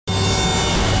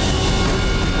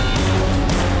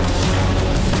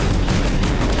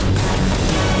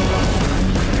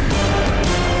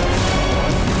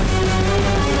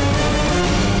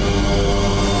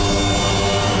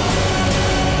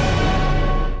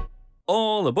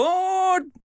All aboard!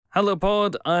 Hello,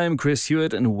 Pod. I'm Chris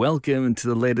Hewitt, and welcome to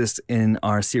the latest in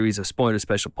our series of spoiler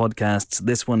special podcasts.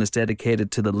 This one is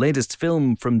dedicated to the latest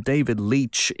film from David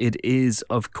Leitch. It is,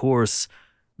 of course,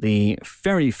 the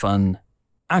very fun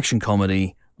action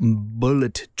comedy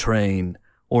Bullet Train,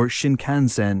 or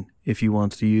Shinkansen, if you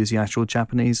want to use the actual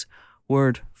Japanese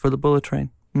word for the bullet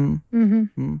train. Yes, I've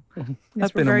been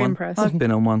we're very on one. impressed. I've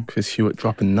been on one. Chris Hewitt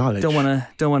dropping knowledge. Don't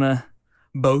wanna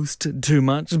boast too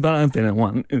much, but I've been in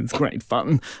one. It's great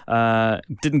fun.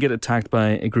 Didn't get attacked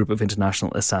by a group of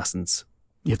international assassins.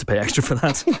 You have to pay extra for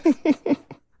that.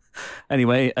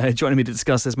 Anyway, joining me to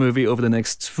discuss this movie over the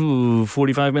next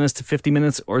 45 minutes to 50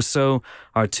 minutes or so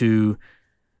are two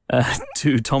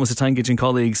Thomas the Tank Engine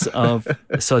colleagues of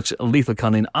such lethal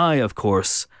cunning. I, of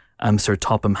course, am Sir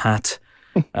Topham Hatt.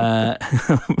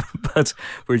 But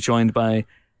we're joined by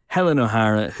Helen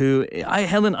O'Hara,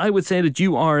 Helen, I would say that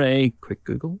you are a quick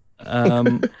Google.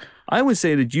 I would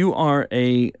say that you are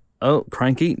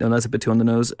cranky. No, that's a bit too on the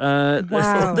nose.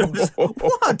 Wow.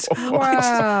 What?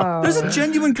 Wow. There's a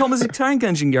genuine Thomas the Tank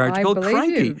Engine garage I called believe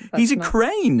Cranky. you. That's He's a not-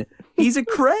 crane. He's a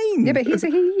crane. Yeah, but he's a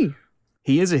he.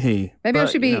 He is a he. Maybe I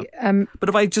But, should be. you know, but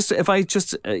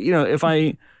if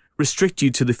I restrict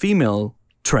you to the female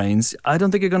trains, I don't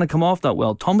think you're going to come off that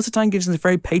well. Thomas the Tank Engine is a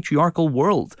very patriarchal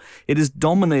world. It is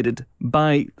dominated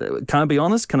by, can I be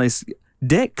honest?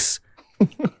 Dicks.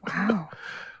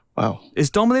 Wow. It's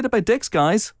dominated by dicks,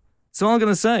 guys. That's all I'm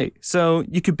going to say. So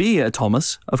you could be a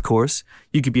Thomas, of course.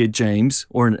 You could be a James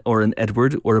or an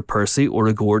Edward or a Percy or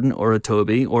a Gordon or a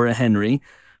Toby or a Henry.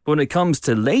 But when it comes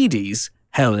to ladies,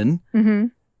 Helen,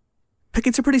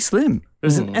 pickets are pretty slim.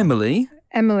 There's an Emily.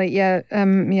 Emily, a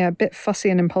bit fussy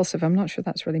and impulsive. I'm not sure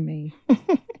that's really me.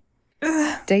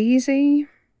 Daisy.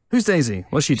 Who's Daisy?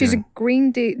 What's she She's doing? a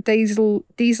green diesel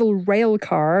rail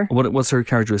car. What's her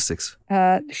characteristics?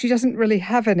 She doesn't really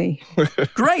have any.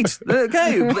 Great.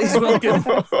 Okay,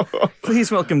 please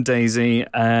welcome Daisy.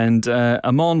 And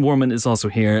Amon Warmann is also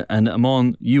here. And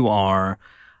Amon, you are,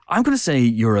 I'm going to say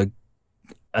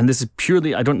and this is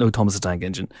purely, I don't know Thomas the Tank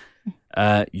Engine.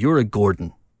 You're a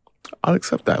Gordon. I'll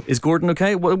accept that. Is Gordon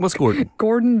okay? What's Gordon?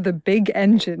 Gordon the big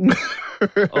engine.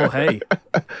 Oh, hey.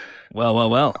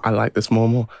 Well. I like this more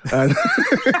and more. And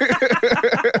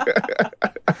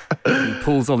He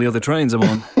pulls all the other trains,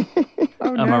 Amon.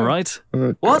 Oh, no. Am I right?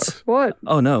 What? What?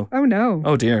 Oh, no. Oh, no.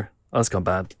 Oh, dear. Oh, that's gone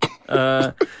bad.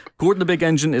 Gordon the Big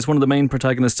Engine is one of the main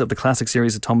protagonists of the classic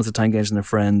series of Thomas the Tank Engine and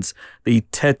Friends, the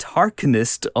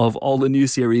tetarchanist of all the new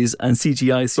series and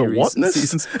CGI series. whatness?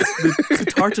 Seasons. The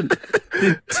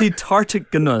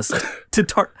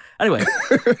tetarchanist. Anyway,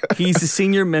 he's a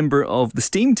senior member of the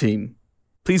STEAM team.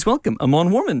 Please welcome Amon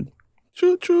Warmann.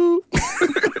 Choo.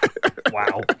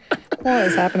 Wow. What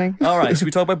is happening? All right, should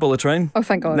we talk about Bullet Train? Oh,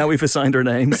 thank God. Now we've assigned our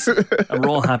names, and we're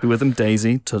all happy with them.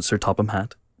 Daisy, to Sir Topham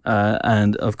Hatt,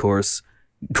 and of course,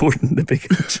 Gordon the Big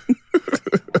Engine.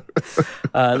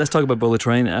 Let's talk about Bullet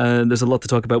Train. There's a lot to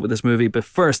talk about with this movie, but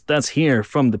first, let's hear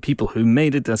from the people who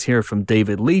made it. Let's hear from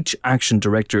David Leitch, action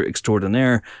director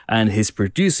extraordinaire, and his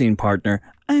producing partner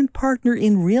and partner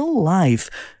in real life,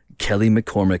 Kelly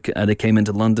McCormick. They came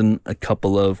into London a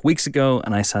couple of weeks ago,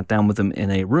 and I sat down with them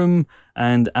in a room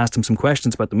and asked them some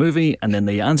questions about the movie, and then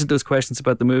they answered those questions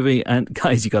about the movie. And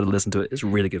guys, you got to listen to it. It's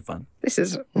really good fun. This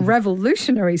is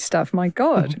revolutionary stuff, my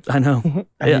God. I know.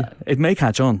 Yeah, it may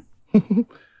catch on.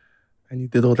 And you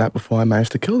did all that before I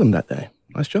managed to kill them that day.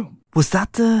 Nice job. Was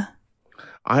that the...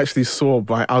 I actually saw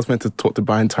Brian. I was meant to talk to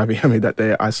Brian Tyree Henry that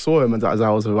day. I saw him, and as I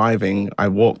was arriving, I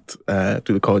walked through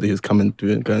the corridor. He was coming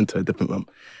through and going to a different room.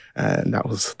 And that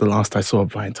was the last I saw of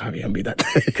Brian Tyree Henry that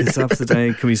day. Because that's the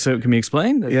day. Can we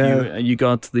explain? That Yeah. You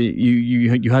got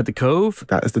you had the cove.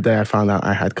 That is the day I found out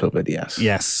I had COVID, yes.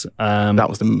 Yes. That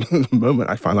was the moment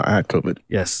I found out I had COVID.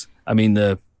 Yes. I mean,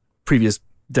 the previous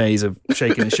days of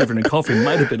shaking and shivering and coughing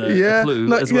might have been a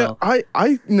clue as well.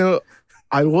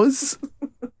 I was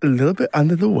a little bit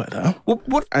under the weather. What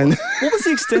was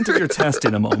the extent of your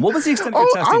testing, Amon? What was the extent of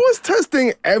your testing? I was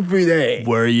testing every day.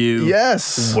 Were you?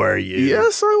 Yes. Were you?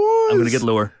 Yes, I was. I'm going to get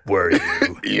lower. Were you?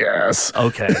 Yes.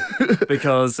 Okay.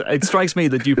 Because it strikes me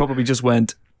that you probably just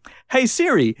went, "Hey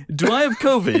Siri, do I have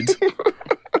COVID?"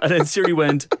 And then Siri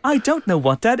went, "I don't know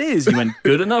what that is." You went,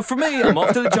 "Good enough for me. I'm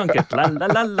off to the junket. La la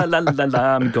la la la la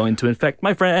la. I'm going to infect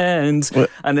my friends." What?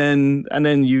 And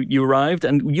then you arrived,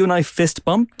 and you and I fist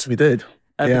bumped. We did.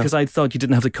 Because I thought you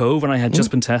didn't have the cove, and I had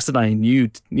just been tested. I knew,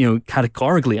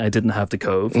 categorically I didn't have the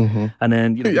cove. Mm-hmm. And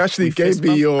then you actually gave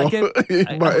me your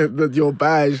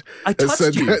badge. I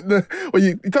touched you.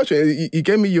 You touched it. You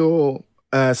gave me your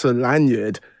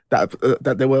lanyard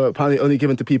that they were apparently only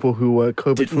given to people who were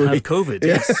COVID free. Didn't have COVID,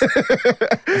 yes.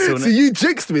 So you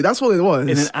jinxed me. That's what it was.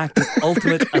 In an act of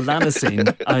ultimate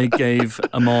Alanisine, I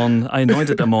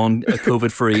anointed Amon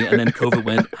COVID free, and then COVID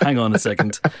went, hang on a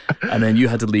second. And then you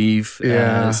had to leave,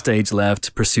 stage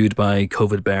left, pursued by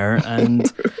COVID bear,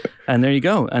 and there you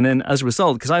go. And then as a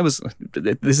result, because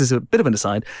this is a bit of an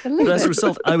aside, but as a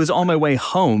result, I was on my way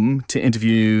home to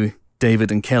interview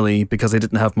David and Kelly because I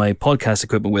didn't have my podcast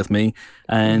equipment with me,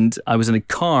 and I was in a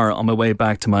car on my way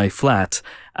back to my flat,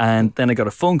 and then I got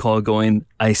a phone call going,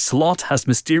 a slot has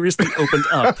mysteriously opened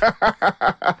up.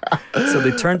 So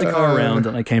they turned the car around,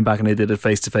 and I came back and I did it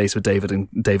face to face with David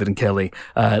and Kelly.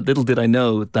 Little did I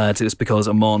know that it was because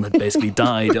Amon had basically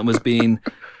died and was being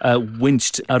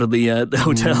winched out of the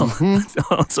hotel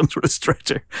on some sort of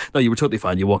stretcher. No, you were totally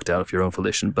fine. You walked out of your own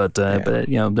volition. But there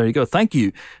you go. Thank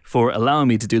you for allowing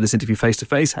me to do this interview face to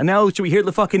face. And now, should we hear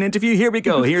the fucking interview? Here we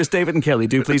go. Here's David and Kelly.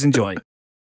 Do please enjoy.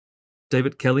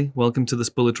 David, Kelly, welcome to this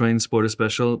Bullet Train spoiler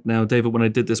special. Now, David, when I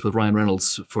did this with Ryan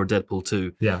Reynolds for Deadpool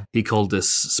 2, he called this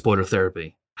spoiler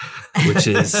therapy, which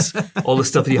is all the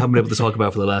stuff that you haven't been able to talk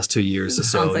about for the last 2 years or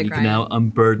so. Like you can now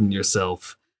unburden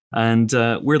yourself. And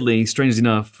weirdly, strangely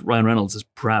enough, Ryan Reynolds is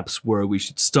perhaps where we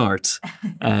should start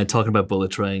talking about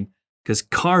Bullet Train, because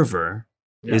Carver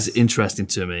is interesting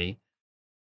to me.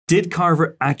 Did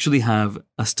Carver actually have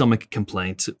a stomach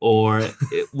complaint, or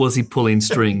was he pulling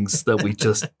strings that we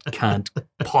just can't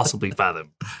possibly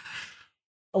fathom?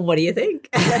 What do you think?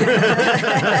 I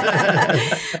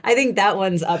think that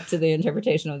one's up to the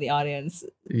interpretation of the audience.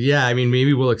 Yeah, I mean,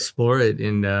 maybe we'll explore it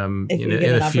in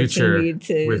the future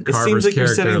with Carver's character. It seems like you're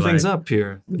setting things up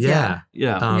here. Yeah.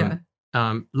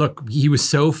 Look, he was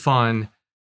so fun.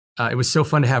 It was so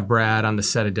fun to have Brad on the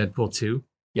set of Deadpool 2.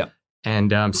 Yeah.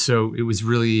 And so it was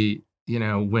really,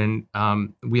 when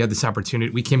we had this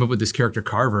opportunity, we came up with this character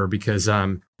Carver because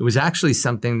it was actually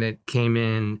something that came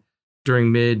in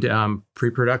during mid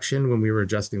pre-production when we were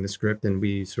adjusting the script, and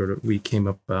we came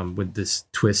up with this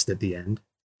twist at the end.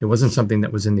 It wasn't something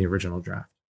that was in the original draft.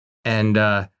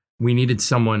 And we needed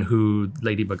someone who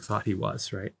Ladybug thought he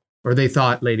was, right? Or they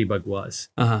thought Ladybug was.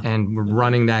 And we're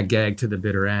running that gag to the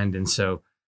bitter end. And so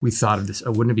we thought of this,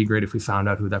 wouldn't it be great if we found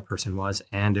out who that person was?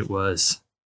 And it was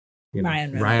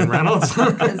Ryan Reynolds.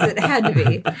 Because it had to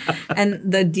be. And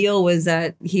the deal was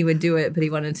that he would do it, but he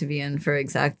wanted to be in for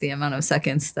exact the amount of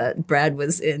seconds that Brad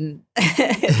was in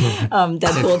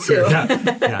Deadpool 2.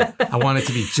 Yeah. I want it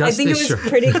to be just I think it was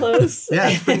pretty close. Yeah,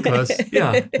 it's pretty close.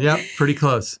 Yeah, pretty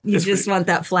close. You just want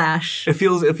that flash. It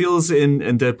feels in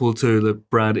Deadpool 2 that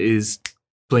Brad is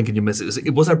blinking, you miss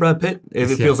it. Was that Brad Pitt? It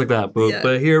feels like that.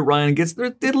 But here Ryan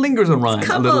it lingers on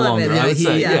Ryan a little longer.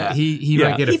 He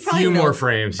might get a few more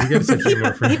frames. He gets a few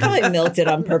more frames. He probably milked it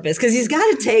on purpose because he's got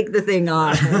to take the thing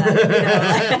off.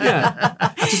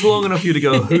 Just long enough for you to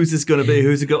go, who's this going to be?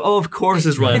 Who's it go? Oh, of course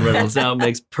it's Ryan Reynolds. Now it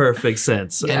makes perfect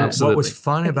sense. And absolutely. What was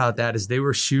fun about that is they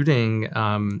were shooting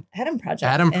Adam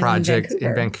Project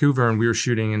in Vancouver, and we were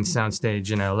shooting in Soundstage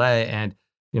in LA. And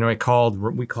we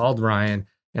called Ryan.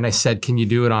 And I said, can you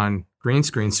do it on green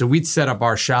screen? So we'd set up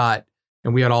our shot,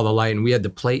 and we had all the light, and we had the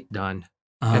plate done,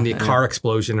 and the car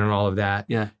explosion and all of that.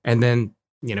 Yeah. And then,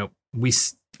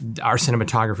 our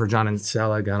cinematographer, John and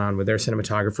Sella, got on with their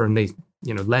cinematographer, and they,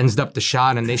 lensed up the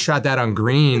shot, and they shot that on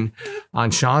green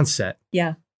on Sean's set.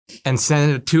 Yeah. And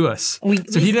sent it to us.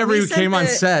 He never even came on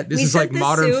set. This is like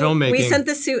modern filmmaking. We sent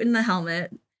the suit and the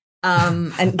helmet.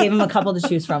 And gave him a couple to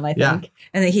choose from, I think. Yeah.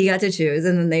 And then he got to choose,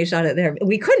 and then they shot it there.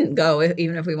 We couldn't go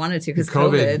even if we wanted to because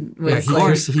COVID was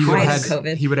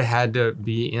COVID. He would have had to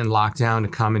be in lockdown to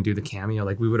come and do the cameo.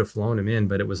 Like we would have flown him in,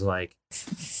 but it was like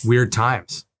weird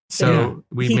times. So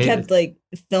he kept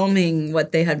filming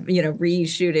what they had,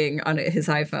 reshooting on his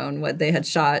iPhone what they had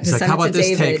shot. He's like, how about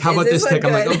this take? How about this take?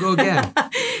 I'm like, go again.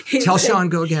 Tell Sean,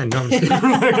 go again. No, I'm just kidding.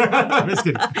 I'm just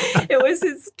kidding. It was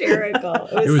hysterical.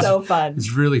 It was so fun.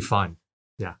 It's really fun.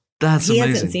 Yeah. That's amazing. He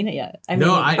hasn't seen it yet. I mean,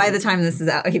 by the time this is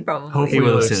out, he probably hopefully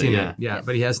will have seen it. Yeah,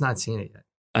 but he has not seen it yet.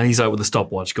 And he's out with a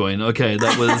stopwatch going, okay,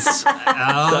 that was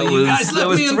that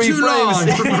was 3 frames.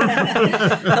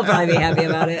 He'll probably be happy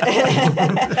about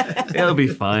it. It'll be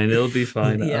fine.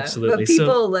 Absolutely. But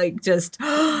people just,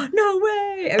 no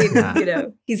way. I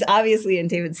mean, he's obviously in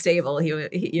David's stable. He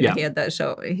had that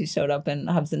show. He showed up in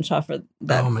Hobbs and Shaw for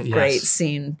that great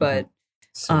scene, but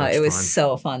it was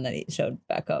so fun that he showed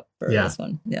back up for this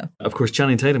one. Yeah. Of course,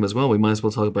 Channing Tatum as well. We might as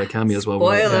well talk about cameos while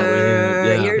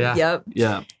we're Yep.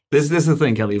 Yeah. This is the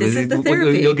thing, Kelly. This is the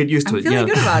therapy. You'll get used to it. I'm feeling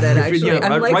good about it, actually.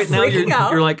 I'm right now,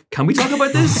 you're like, can we talk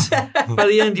about this? By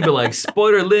the end, you'll be like,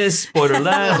 spoiler this, spoiler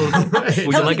that.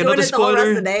 Would you like another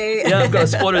spoiler? The Yeah, I've got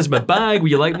spoilers in my bag. Would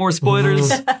you like more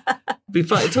spoilers? Be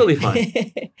fine, totally fine.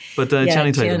 But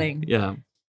Channing Tatum, Channing. yeah.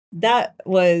 That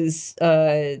was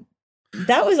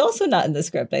also not in the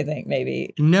script, I think,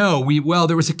 maybe. No, it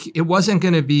wasn't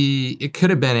going to be, it could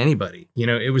have been anybody.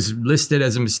 It was listed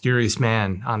as a mysterious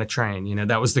man on a train.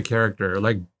 That was the character,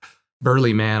 like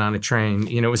burly man on a train.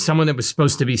 It was someone that was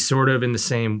supposed to be sort of in the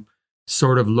same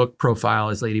sort of look profile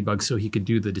as Ladybug, so he could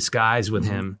do the disguise with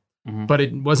him. Mm-hmm. But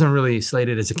it wasn't really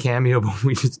slated as a cameo, but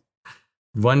we just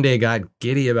one day got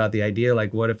giddy about the idea,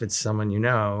 like, what if it's someone you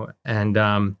know?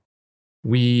 And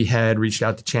we had reached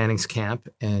out to Channing's camp,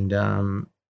 and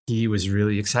he was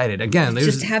really excited. Again, they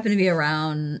just happened to be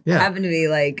around, happened to be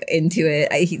like into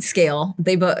it. Scale.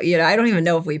 They both, I don't even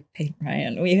know if we paid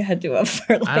Ryan. We had to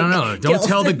for like, I don't know. Don't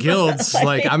tell the guilds.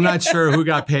 like, I'm not sure who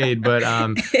got paid, but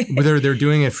whether they're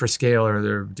doing it for scale or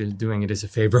they're doing it as a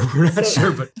favor, we're not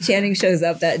sure. But Channing shows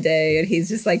up that day, and he's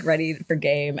just like ready for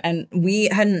game. And we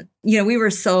hadn't, we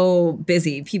were so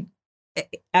busy.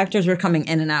 Actors were coming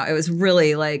in and out. It was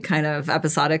really like kind of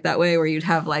episodic that way, where you'd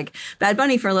have like Bad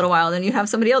Bunny for a little while, then you'd have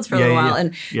somebody else for a little while.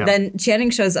 And then Channing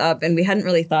shows up, and we hadn't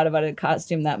really thought about a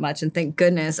costume that much. And thank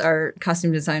goodness our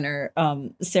costume designer,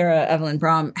 Sarah Evelyn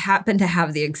Brom, happened to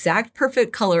have the exact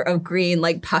perfect color of green,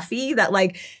 like puffy, that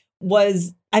like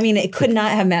was, it could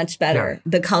not have matched better,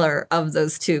 the color of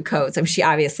those two coats. She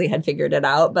obviously had figured it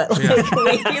out, but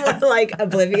like we were like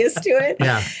oblivious to it.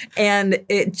 Yeah. And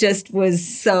it just was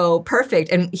so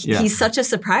perfect. And he's such a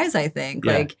surprise, I think.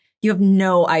 Yeah. Like, you have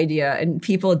no idea, and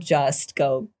people just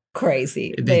go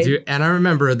crazy. They do. And I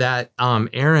remember that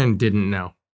Aaron didn't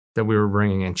know that we were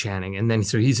bringing in Channing. And then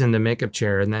so he's in the makeup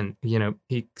chair, and then,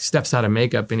 he steps out of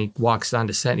makeup and he walks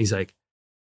onto set, and he's like,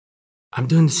 I'm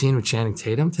doing the scene with Channing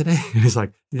Tatum today. And he's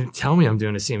like, you didn't tell me I'm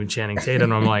doing a scene with Channing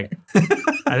Tatum. And I'm like,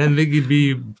 I didn't think you'd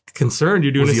be concerned.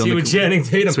 You're doing a scene with Channing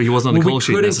Tatum. So he wasn't on the call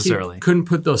sheet necessarily. Couldn't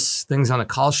put those things on the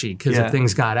call sheet because if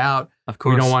things got out, of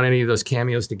course, we don't want any of those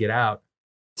cameos to get out.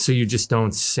 So you just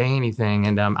don't say anything.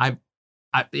 And I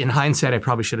in hindsight, I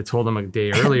probably should have told him a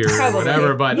day earlier or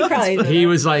whatever. But he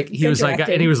was like,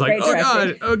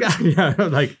 oh God, yeah,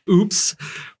 like, oops.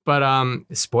 But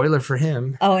spoiler for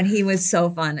him. Oh, and he was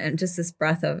so fun, and just this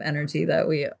breath of energy that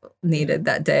we needed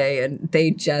that day. And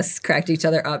they just cracked each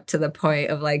other up to the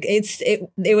point of like,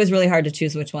 it was really hard to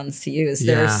choose which ones to use.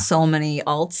 There's so many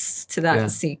alts to that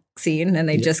scene, and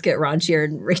they just get raunchier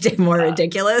and more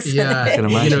ridiculous. Yeah, I can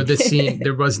imagine. The scene,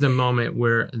 there was the moment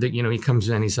where he comes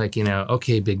in, he's like,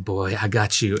 okay, big boy, I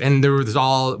got you. And there was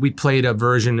we played a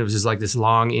version of just like this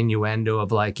long innuendo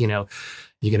of like,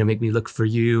 you're going to make me look for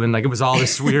you. And like, it was all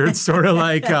this weird sort of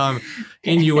like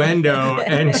innuendo,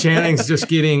 and Channing's just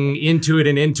getting into it.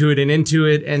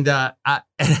 And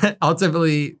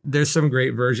ultimately there's some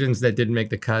great versions that didn't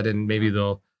make the cut, and maybe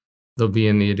they'll be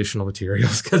in the additional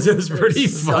materials, because it was pretty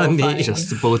funny. Just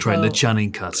the bullet train, the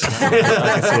Channing cuts. I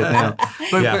can see it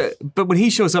now. But when he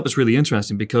shows up, it's really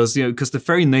interesting because the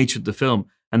very nature of the film,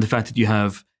 and the fact that you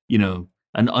have,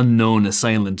 an unknown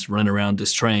assailant running around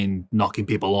this train, knocking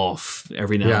people off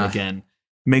every now and again,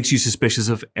 makes you suspicious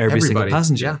of every single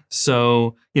passenger. Yeah.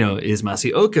 So, is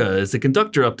Masioka, is the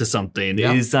conductor up to something?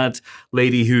 Yeah. Is that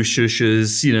lady who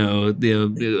shushes,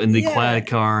 in the quiet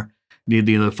car,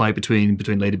 the fight between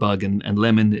Ladybug and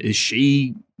Lemon, is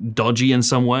she dodgy in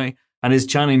some way? And is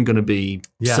Channing going to be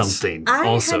something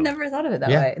also? I had never thought of it that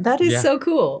way. That is so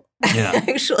cool. Yeah,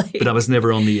 actually. But that was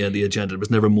never on the agenda. It was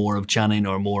never more of Channing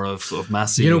or more of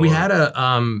Massey. We had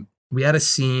a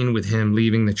scene with him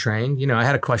leaving the train. I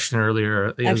had a question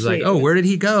earlier. It was like, oh, where did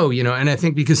he go? And I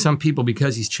think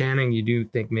because he's Channing, you do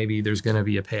think maybe there's going to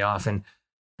be a payoff. And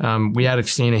we had a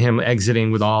scene of him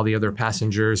exiting with all the other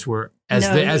passengers, where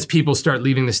as people start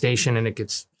leaving the station, and it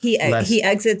gets he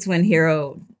exits when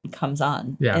Hero comes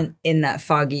on in that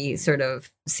foggy sort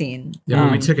of scene. Yeah,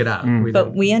 when we took it out.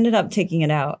 But we ended up taking it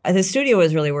out. The studio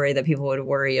was really worried that people would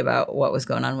worry about what was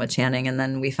going on with Channing, and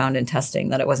then we found in testing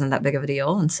that it wasn't that big of a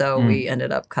deal, and so we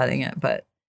ended up cutting it. But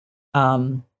I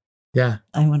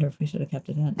wonder if we should have kept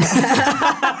it in.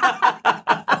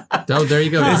 Oh, there you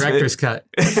go, the director's cut.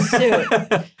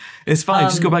 It's fine.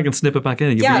 Just go back and snip it back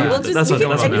in. That's what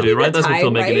you do, right? That's what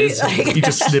filmmaking is. You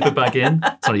just snip it back in.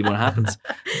 That's not even what happens.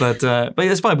 But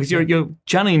it's fine because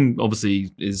Channing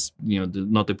obviously is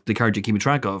not the character you're keeping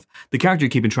track of. The character you're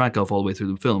keeping track of all the way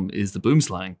through the film is the boom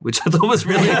slang, which I thought was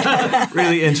really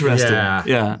really interesting.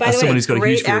 Yeah. By the way, someone who's got a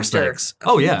huge fear of actor. snakes.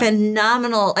 Oh yeah,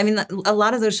 phenomenal. A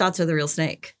lot of those shots are the real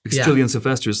snake. Because Julian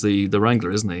Sylvester's the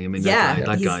Wrangler, isn't he?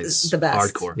 That guy's the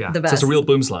best. Hardcore. Yeah. The best. So it's a real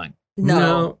boom slang.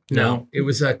 No. It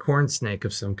was a corn snake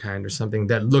of some kind or something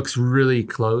that looks really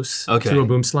close to a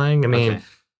boom slang.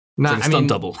 It's like a stunt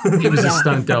double. It was a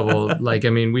stunt double. Like, I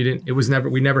mean, we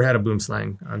never had a boom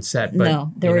slang on set. But,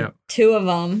 no, there were two of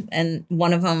them, and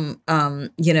one of them,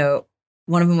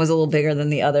 one of them was a little bigger than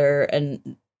the other,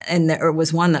 and there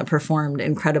was one that performed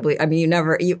incredibly. I mean,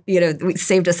 we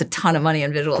saved us a ton of money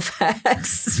on visual effects,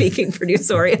 speaking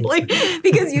producerially,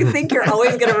 because you think you're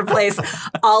always going to replace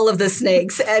all of the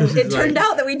snakes. And it turned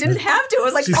out that we didn't have to. It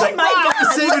was like, She's my God,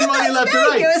 we're saving money left and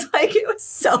right. It was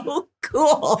so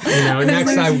cool.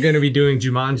 Next time we're going to be doing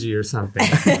Jumanji or something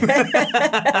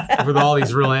with all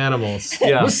these real animals.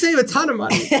 Yeah. We'll save a ton of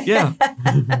money. Yeah.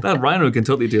 That rhino can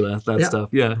totally do that stuff.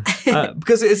 Yeah.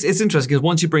 Because it's interesting, because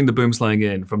once you bring the boom slang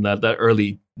in from that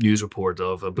early news report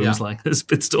of a boom slang has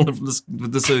been stolen from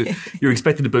this, so you're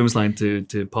expecting the boom slang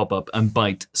to pop up and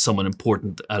bite someone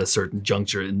important at a certain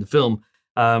juncture in the film.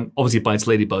 Obviously it bites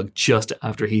Ladybug just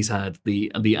after he's had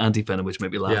the anti-venom, which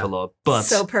made me laugh a lot. But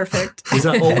so perfect. Was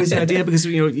that always the idea? Because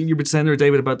you were saying there,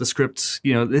 David, about the script,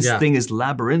 this thing is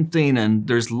labyrinthine and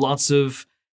there's lots of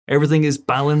everything is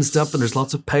balanced up and there's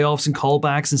lots of payoffs and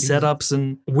callbacks and setups,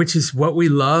 and which is what we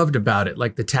loved about it,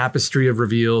 like the tapestry of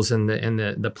reveals and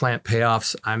the plant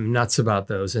payoffs. I'm nuts about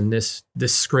those. And this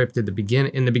script in the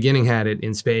beginning had it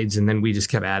in spades, and then we just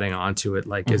kept adding on to it,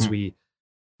 like as we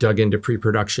dug into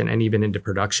pre-production and even into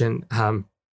production.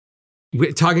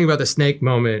 Talking about the snake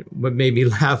moment, what made me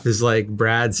laugh is like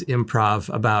Brad's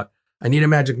improv about, I need a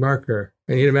magic marker.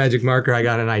 I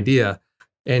got an idea.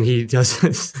 And he does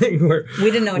this thing where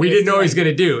we didn't know what he was going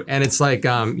to do. And it's like,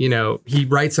 he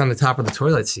writes on the top of the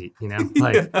toilet seat,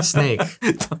 like snake.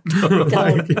 Don't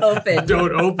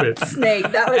open.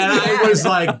 Snake. That was and I was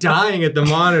like dying at the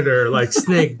monitor, like,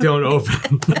 snake, don't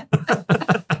open.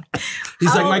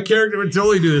 He's like, my character would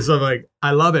totally do this. I'm like, I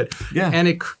love it. Yeah. And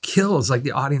it kills. Like,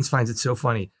 the audience finds it so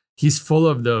funny. He's full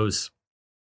of those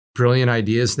brilliant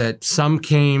ideas that some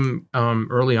came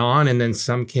early on, and then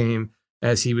some came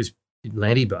as he was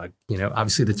Ladybug.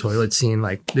 Obviously the toilet scene,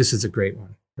 like, this is a great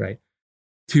one, right?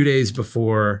 2 days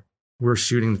before we're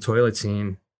shooting the toilet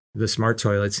scene, the smart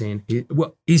toilet scene,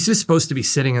 he's just supposed to be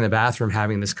sitting in the bathroom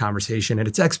having this conversation, and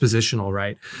it's expositional,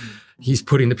 right? He's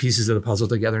putting the pieces of the puzzle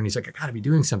together, and he's like, I gotta be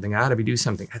doing something.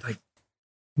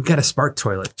 We got a smart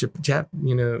toilet.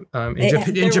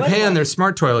 In Japan, there's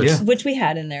smart toilets. Which we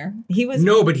had in there. We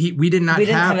didn't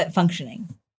have it functioning.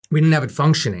 We didn't have it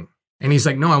functioning. And he's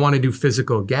like, no, I want to do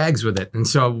physical gags with it. And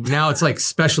so now it's like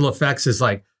special effects is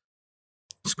like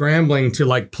scrambling to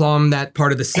like plumb that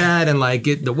part of the set and like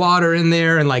get the water in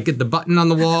there and like get the button on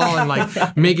the wall and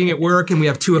like making it work. And we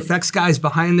have two effects guys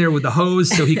behind there with the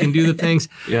hose so he can do the things.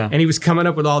 Yeah. And he was coming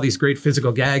up with all these great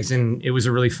physical gags, and it was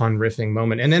a really fun riffing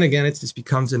moment. And then again, it just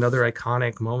becomes another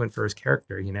iconic moment for his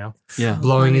character, Yeah.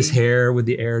 Blowing his hair with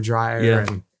the air dryer. Yeah.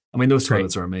 And I mean, those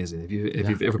toilets are amazing. If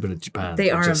you've ever been to Japan, they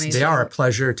are amazing. They are a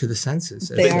pleasure to the senses.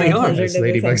 They are.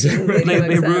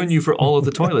 They ruin you for all of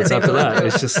the toilets after that.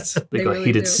 It's just they've got really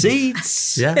heated do.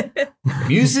 seats,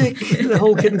 music, the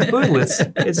whole kit and caboodle.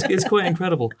 It's quite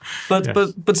incredible.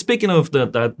 But speaking of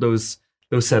those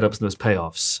setups and those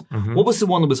payoffs, what was the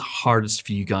one that was hardest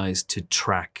for you guys to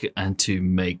track and to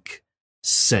make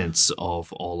sense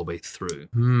of all the way through?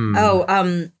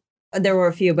 There were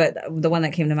a few, but the one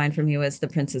that came to mind for me was the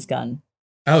prince's gun.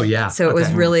 Oh, yeah. So it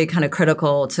was really kind of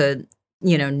critical to,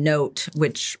 note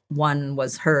which one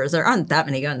was hers. There aren't that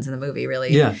many guns in the movie,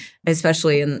 really. Yeah.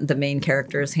 Especially in the main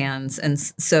character's hands. And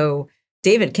so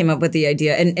David came up with the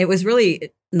idea, and it was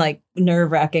really like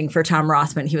nerve-wracking for Tom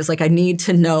Rothman. He was like, I need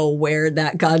to know where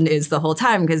that gun is the whole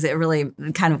time, because it really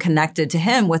kind of connected to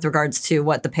him with regards to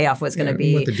what the payoff was going to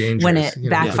be when it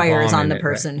backfires on the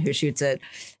person who shoots it.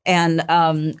 And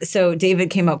so David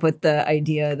came up with the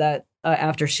idea that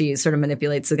after she sort of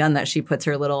manipulates the gun, that she puts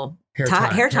her little hair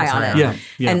tie on it.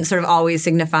 Yeah. And sort of always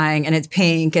signifying, and it's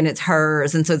pink and it's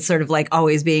hers. And so it's sort of like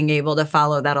always being able to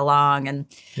follow that along. And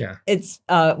it's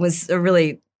was a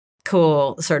really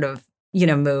cool sort of,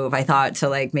 move, I thought, to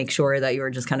like make sure that you were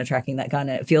just kind of tracking that gun.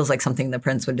 And it feels like something the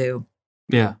prince would do.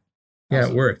 Yeah. Yeah,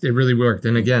 it worked. It really worked.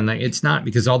 And again, like, it's not,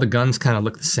 because all the guns kind of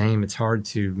look the same. It's hard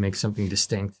to make something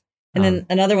distinct. And then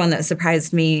another one that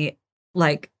surprised me,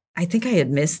 like, I think I had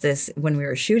missed this when we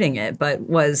were shooting it, but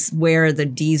was where the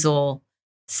diesel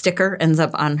sticker ends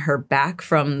up on her back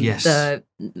from the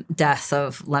death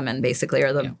of Lemon, basically,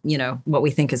 or the, what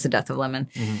we think is the death of Lemon.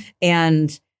 Mm-hmm.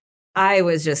 And I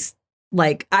was just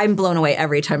like, I'm blown away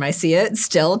every time I see it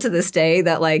still to this day,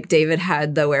 that like David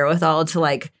had the wherewithal to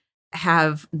like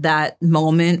have that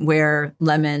moment where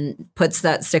Lemon puts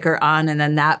that sticker on, and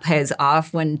then that pays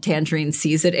off when Tangerine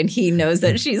sees it and he knows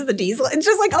that she's the diesel. It's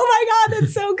just like, oh my God,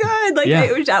 that's so good.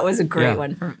 Like that was a great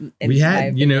one. We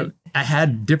had, I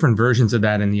had different versions of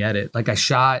that in the edit. Like I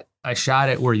shot I shot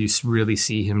it where you really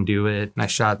see him do it. And I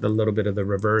shot a little bit of the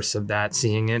reverse of that,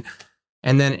 seeing it.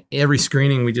 And then every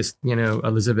screening, we just,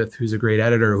 Elizabeth, who's a great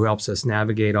editor who helps us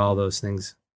navigate all those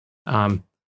things.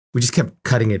 We just kept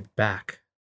cutting it back.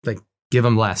 Like, give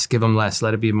him less,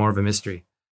 let it be more of a mystery.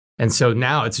 And so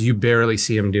now you barely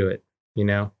see him do it,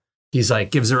 He's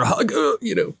like, gives her a hug,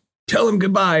 tell him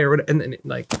goodbye or whatever. And then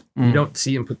you don't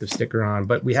see him put the sticker on,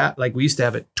 but we used to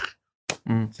have it.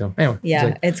 So anyway.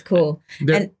 Yeah, it's cool.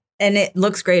 And it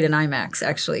looks great in IMAX,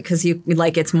 actually, because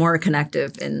it's more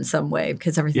connective in some way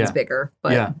because everything's bigger.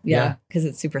 But because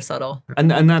it's super subtle.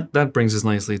 And that brings us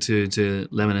nicely to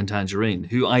Lemon and Tangerine,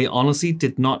 who I honestly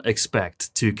did not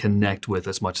expect to connect with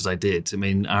as much as I did. I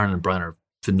mean, Aaron and Brian are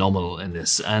phenomenal in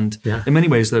this. And in many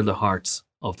ways, they're the hearts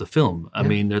of the film. I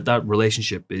mean, that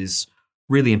relationship is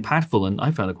really impactful, and I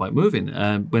found it quite moving.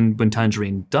 When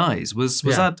Tangerine dies, was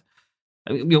that...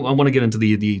 I want to get into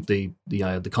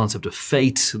the concept of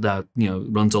fate that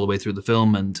runs all the way through the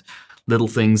film, and little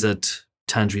things that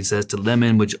Tangerine says to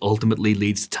Lemon, which ultimately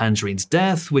leads to Tangerine's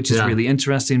death, which is really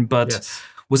interesting. But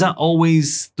was that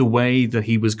always the way that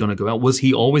he was going to go out? Was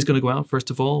he always going to go out? First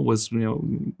of all, was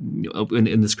in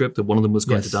the script that one of them was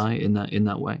going to die in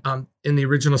that way? In the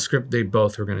original script, they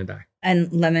both were going to die,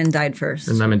 and Lemon died first.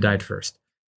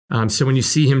 So when you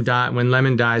see him die, when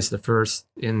Lemon dies the first,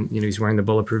 he's wearing the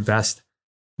bulletproof vest.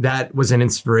 That was an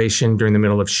inspiration during the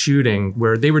middle of shooting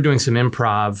where they were doing some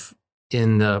improv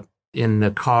in the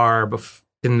car,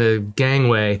 in the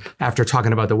gangway after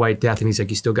talking about the White Death. And he's like,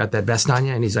 "You still got that vest on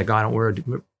you?" And he's like, "Oh, I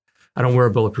don't wear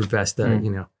a bulletproof vest.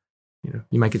 You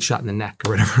might get shot in the neck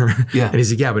or whatever." Yeah. And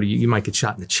he's like, "Yeah, but you might get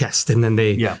shot in the chest." And then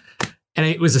and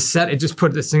it was it just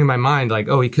put this thing in my mind, like,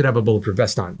 oh, he could have a bulletproof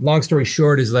vest on. Long story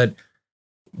short is that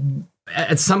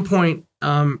at some point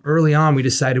early on, we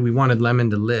decided we wanted Lemon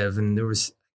to live. And there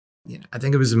was, I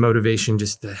think it was a motivation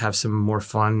just to have some more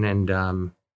fun.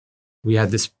 And we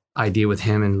had this idea with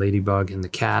him and Ladybug in the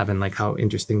cab and like how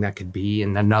interesting that could be.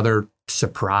 And another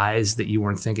surprise that you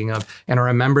weren't thinking of. And I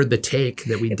remembered the take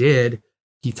that we did.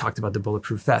 He talked about the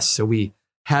bulletproof vest. So we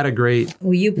had a great...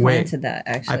 Well, you planted that,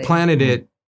 actually. I planted it.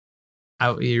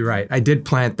 You're right. I did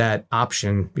plant that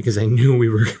option because I knew we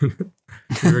were going to...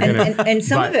 And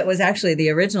some of it was actually the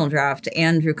original draft.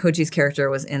 Andrew Kochi's character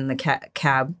was in the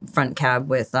front cab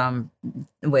with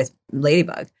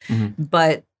Ladybug. Mm-hmm.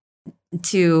 But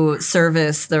to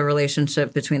service the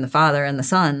relationship between the father and the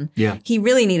son, he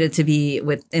really needed to be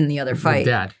in the other fight.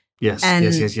 Dad. Yes, and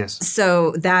yes.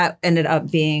 So that ended up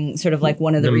being sort of like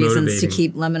one of the reasons to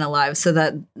keep Lemon alive, so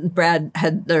that Brad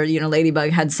had, or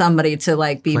Ladybug had somebody to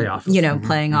like be,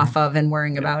 playing off of and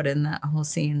worrying about in that whole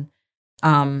scene.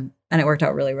 And it worked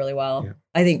out really, really well. Yeah.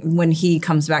 I think when he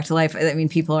comes back to life, I mean,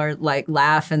 people are like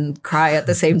laugh and cry at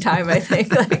the same time. I think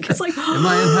it's like, am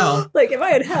I in hell? Like, am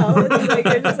I in hell? It's like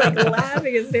they're just like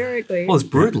laughing hysterically. Well, it's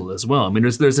brutal as well. I mean,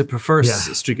 there's a perverse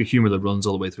streak of humor that runs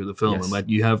all the way through the film, and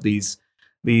you have these.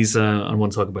 I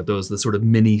want to talk about those, the sort of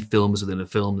mini films within a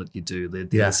film that you do,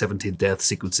 the 17 death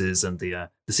sequences and the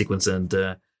sequence and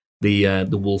the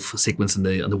wolf sequence and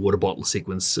the water bottle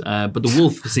sequence. But the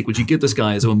wolf sequence, you give this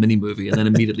guy his own mini movie and then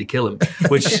immediately kill him,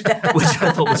 which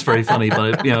I thought was very funny.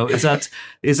 But is that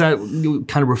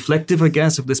kind of reflective, I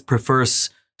guess, of this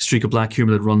perverse streak of black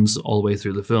humor that runs all the way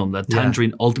through the film? That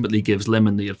Tangerine ultimately gives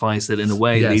Lemon the advice that in a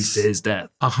way leads to his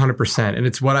death. 100%, and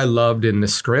it's what I loved in the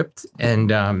script.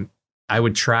 And I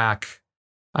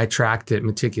tracked it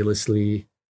meticulously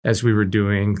as we were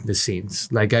doing the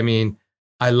scenes. Like, I mean,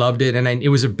 I loved it. And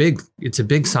it's a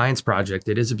big science project.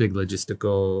 It is a big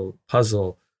logistical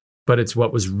puzzle, but it's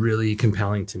what was really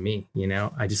compelling to me.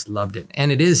 I just loved it.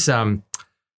 And it is,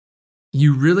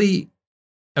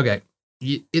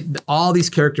 all these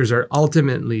characters are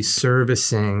ultimately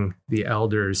servicing the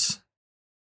Elder's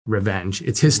revenge.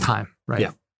 It's his time, right?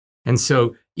 Yeah. And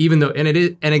so even though, and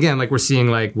again, like we're seeing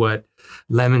like what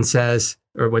Lemon says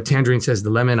or what Tangerine says to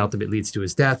Lemon ultimately leads to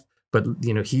his death, but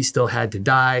he still had to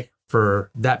die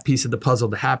for that piece of the puzzle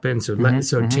to happen. So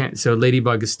so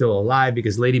Ladybug is still alive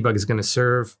because Ladybug is going to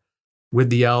serve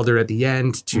with the Elder at the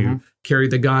end to carry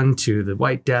the gun to the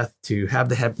White Death, to have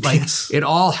the head. Like it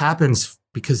all happens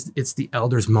because it's the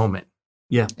Elder's moment.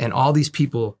 Yeah. And all these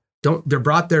people they're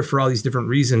brought there for all these different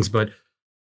reasons, but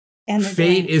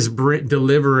fate is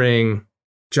delivering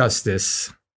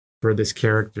justice for this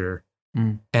character.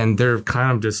 And they're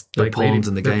kind of just like pawns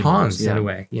in the game. Pawns in a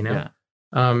way, Yeah.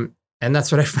 And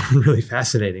that's what I found really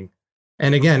fascinating.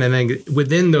 And again,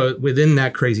 within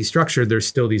that crazy structure, there's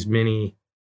still these mini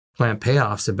plant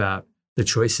payoffs about the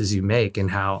choices you make and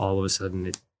how all of a sudden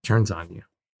it turns on you.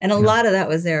 And a lot of that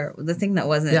was there. The thing that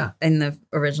wasn't in the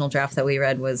original draft that we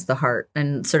read was the heart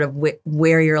and sort of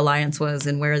where your alliance was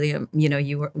and where the,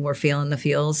 you were feeling the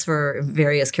feels for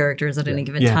various characters at any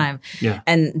given time. Yeah.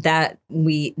 And that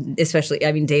we, especially,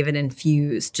 David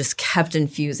just kept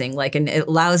infusing, and it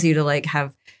allows you to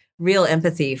have real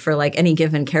empathy for any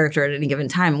given character at any given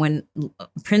time. When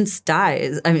Prince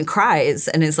cries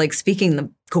and is speaking the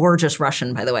gorgeous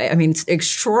Russian, by the way.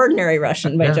 Extraordinary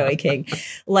Russian by Joey King.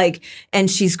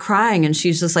 And she's crying and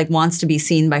she's just wants to be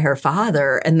seen by her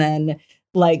father. And then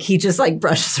he just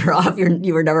brushes her off.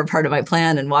 You were never part of my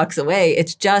plan and walks away.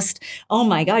 It's just, oh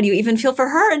my God, you even feel for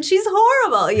her and she's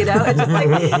horrible. It's just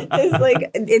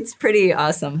it's pretty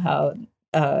awesome how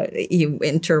you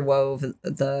interwove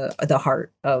the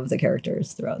heart of the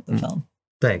characters throughout the film.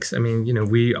 Thanks.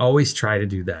 We always try to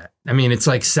do that.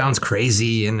 It's sounds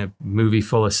crazy in a movie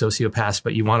full of sociopaths,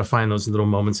 but you want to find those little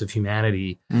moments of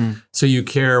humanity. So you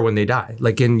care when they die.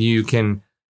 And you can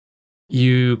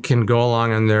go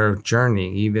along on their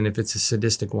journey, even if it's a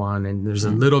sadistic one, and there's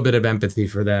a little bit of empathy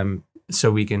for them.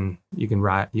 So you can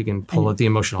pull at the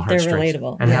emotional heartstrings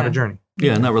and have a journey.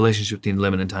 Yeah, and that relationship between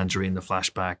Lemon and Tangerine, the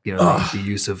flashback, the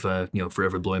use of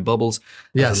Forever Blowing Bubbles.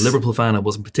 Yes. As a Liverpool fan, I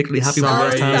wasn't particularly happy with the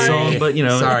West Ham song, but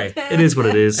it is what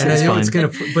it is. And it's I know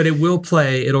fine. but it will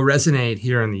play. It'll resonate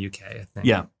here in the UK, I think.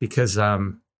 Yeah, because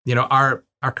our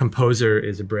composer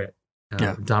is a Brit.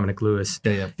 Dominic Lewis.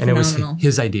 Yeah. And it was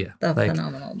his idea.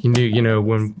 Phenomenal. He knew,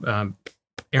 when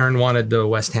Aaron wanted the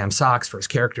West Ham socks for his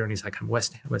character, and he's like, I'm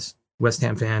West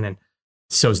Ham fan, and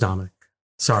so's Dominic.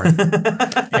 Sorry.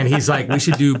 And he's like, we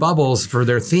should do Bubbles for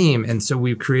their theme. And so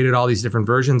we created all these different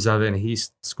versions of it, and he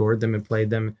scored them and played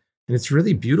them. And it's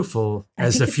really beautiful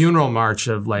as the funeral march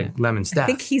of Lemon's death. I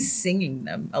think he's singing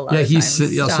them a lot of times.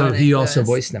 He also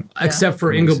voiced them, except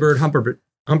for Engelbert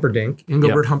Humperdinck.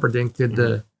 Engelbert Humperdinck did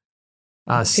the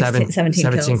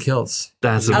 17 kills.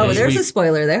 That's amazing. Oh, there's a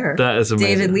spoiler there. That is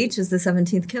amazing. David Leitch is the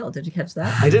 17th kill. Did you catch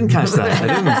that? I didn't catch that. I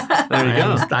didn't. There you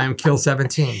go. I am kill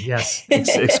 17. Yes.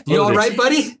 You all right,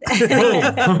 buddy?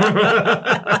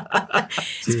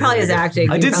 It's probably his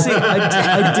acting. I did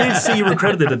see you were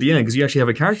credited at the end because you actually have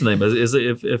a character name. Is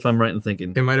it, if I'm right in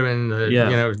thinking? It might have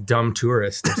been dumb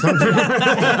tourist or something.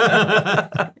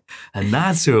 And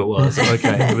that's who it was.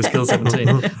 Okay, it was Kill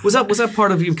 17. Was that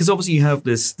part of you? Because obviously you have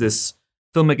this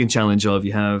filmmaking challenge of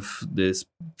you have this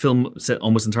film set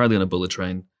almost entirely on a bullet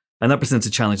train, and that presents a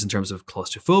challenge in terms of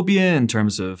claustrophobia, in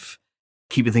terms of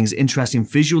keeping things interesting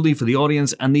visually for the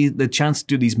audience, and the chance to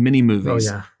do these mini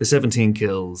movies. Oh, yeah. The 17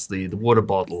 kills, the water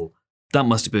bottle. That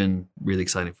must have been really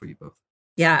exciting for you both.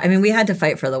 Yeah, we had to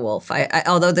fight for the wolf.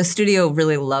 Although the studio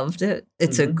really loved it,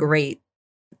 it's a great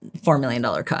 $4 million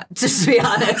cut, just to be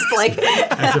honest.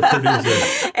 As a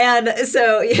producer. And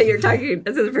so you're talking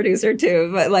as a producer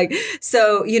too, but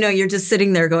so you're just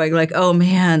sitting there going oh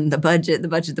man, the budget.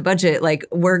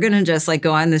 We're gonna just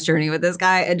go on this journey with this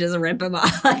guy and just rip him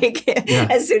off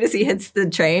as soon as he hits the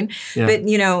train. Yeah. But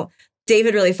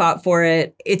David really fought for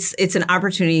it. It's an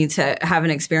opportunity to have an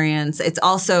experience. It's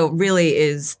also really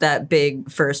is that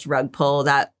big first rug pull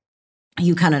that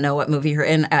you kind of know what movie you're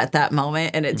in at that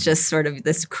moment. And it's just sort of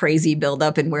this crazy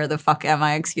buildup and where the fuck am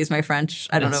I? Excuse my French.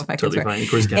 I don't know if I can totally fine. Of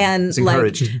course you can. And it's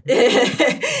encouraged.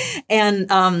 And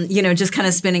just kind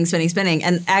of spinning.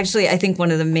 And actually, I think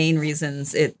one of the main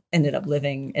reasons it ended up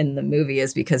living in the movie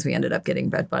is because we ended up getting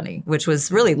Bad Bunny, which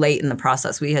was really late in the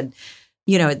process. We had,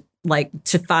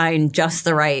 to find just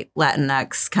the right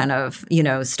Latinx kind of,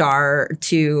 star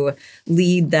to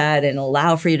lead that and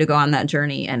allow for you to go on that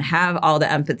journey and have all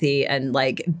the empathy and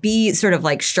be sort of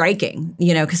striking,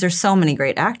 because there's so many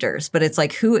great actors, but it's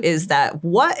who is that?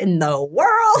 What in the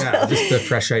world? Yeah, just a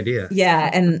fresh idea.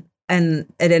 Yeah. And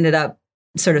it ended up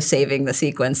sort of saving the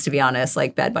sequence, to be honest.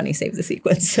 Bad Bunny saved the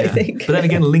sequence, I think. But then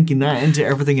again, linking that into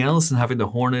everything else and having the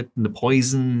hornet and the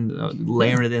poison,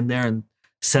 layering it in there and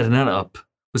setting that up.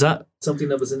 Was that something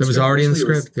that was in the script? It was already in the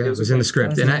script. Yeah, it was in the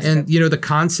script. And the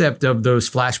concept of those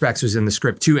flashbacks was in the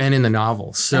script too, and in the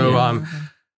novel. So,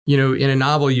 in a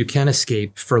novel, you can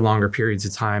escape for longer periods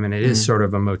of time, and it is sort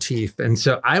of a motif. And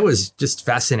so I was just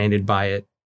fascinated by it,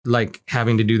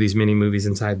 having to do these mini movies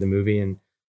inside the movie. And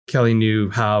Kelly knew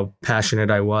how passionate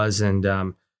I was. And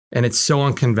it's so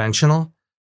unconventional,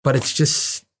 but it's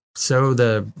just so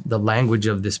the language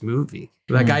of this movie.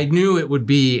 I knew it would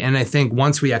be, and I think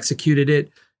once we executed it,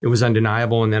 it was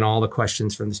undeniable. And then all the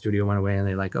questions from the studio went away, and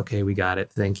they're okay, we got it.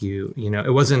 Thank you.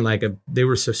 It wasn't they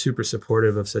were so super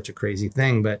supportive of such a crazy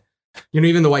thing. But,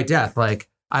 even the White Death,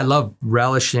 I love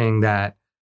relishing that,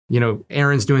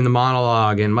 Aaron's doing the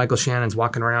monologue and Michael Shannon's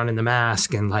walking around in the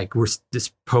mask, and we're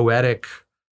this poetic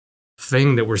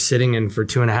thing that we're sitting in for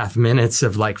 2.5 minutes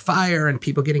of like fire and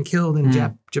people getting killed in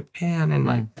Japan. And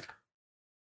like,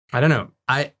 I don't know.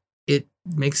 It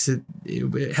makes it,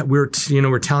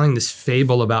 we're telling this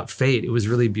fable about fate. It was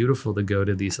really beautiful to go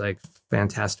to these like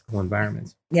fantastical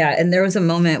environments. Yeah. And there was a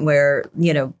moment where,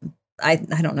 I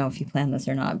don't know if you planned this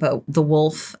or not, but the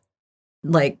wolf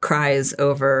like cries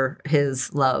over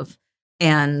his love,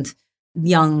 and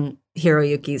young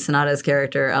Hiroyuki Sanada's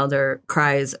character, Elder,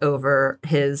 cries over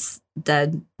his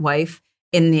dead wife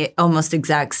in the almost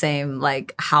exact same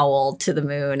like howl to the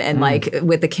moon, and like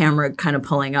with the camera kind of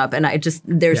pulling up. And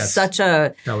there's such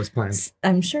a... That was planned.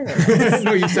 I'm sure.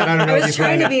 No, you said, I don't know. I was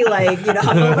trying to be like,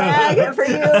 humble brag for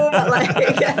you, but like...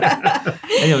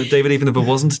 And, David, even if it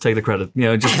wasn't, take the credit.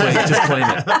 Just claim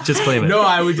it. Just claim it. No,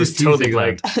 I would just totally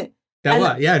claimed. I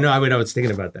was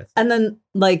thinking about that. And then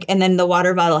the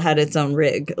water bottle had its own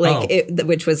rig,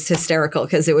 which was hysterical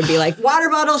because it would be like water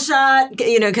bottle shot,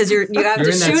 because you have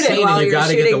to shoot it while you're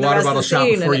shooting get the water bottle shot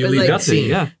before you leave that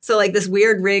scene. Yeah. So like this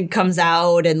weird rig comes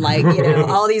out and like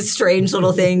all these strange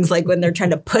little things, like when they're trying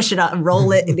to push it out and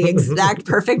roll it in the exact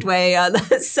perfect way on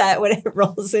the set when it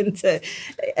rolls into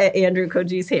Andrew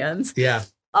Koji's hands. Yeah.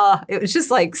 It was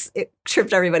just like, it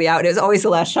tripped everybody out. It was always the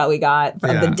last shot we got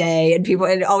from the day, and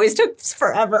it always took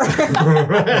forever.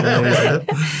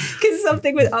 Because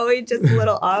something was always just a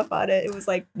little off on it. It was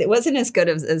like, it wasn't as good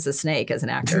as a snake as an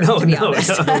actor, to be honest.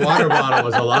 The water bottle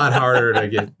was a lot harder to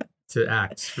get to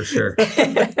act, for sure.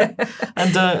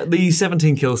 And the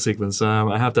 17 kill sequence,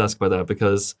 I have to ask about that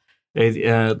because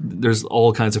there's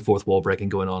all kinds of fourth wall breaking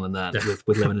going on in that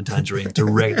with Lemon and Tangerine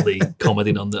directly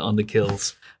commenting on the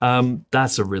kills.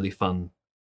 That's a really fun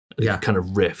kind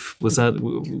of riff. Was that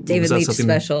David Leitch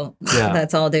special? Yeah,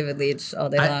 that's all David Leitch all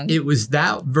day long. It was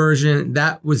that version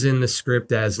that was in the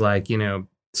script as like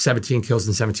 17 kills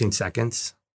in 17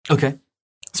 seconds. Okay.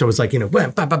 So it was like, no.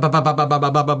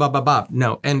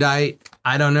 And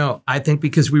I don't know. I think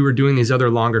because we were doing these other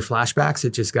longer flashbacks,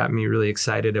 it just got me really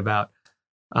excited about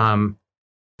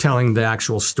telling the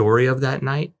actual story of that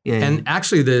night. Yeah. And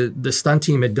actually the stunt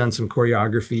team had done some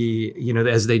choreography,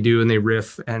 as they do, and they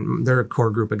riff, and they're a core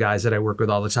group of guys that I work with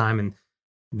all the time. And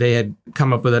they had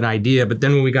come up with an idea, but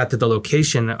then when we got to the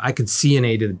location, I could see an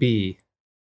A to the B.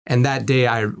 And that day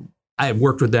I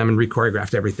worked with them and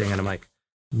re-choreographed everything. And I'm like,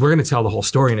 we're going to tell the whole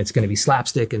story, and it's going to be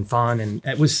slapstick and fun. And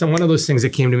it was one of those things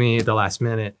that came to me at the last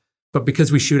minute. But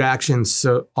because we shoot action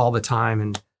so all the time,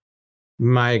 and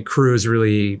my crew is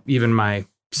really, even my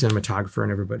cinematographer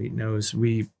and everybody knows,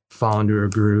 we fall into a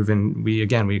groove, and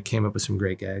we came up with some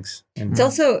great gags. And it's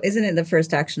also, isn't it the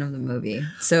first action of the movie?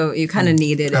 So you kind of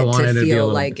needed it to feel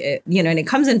like it, and it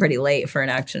comes in pretty late for an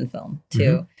action film too.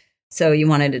 Mm-hmm. So you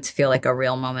wanted it to feel like a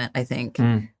real moment, I think.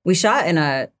 We shot in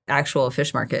a actual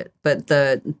fish market, but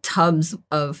the tubs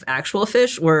of actual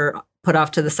fish were put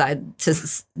off to the side to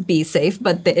be safe,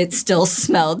 but it still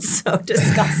smelled so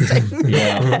disgusting.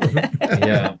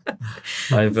 Yeah.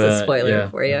 It's a spoiler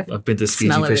for you. I've been to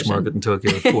Tsukiji Fish Market in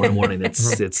Tokyo at 4 a.m.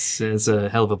 It's a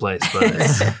hell of a place, but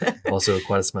it's also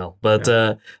quite a smell. But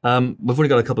we've only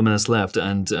got a couple of minutes left,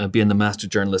 and being the master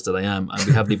journalist that I am,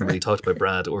 we haven't even really talked about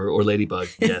Brad or Ladybug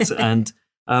yet. And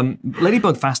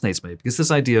Ladybug fascinates me because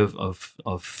this idea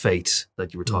of fate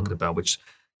that you were talking about, which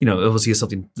obviously is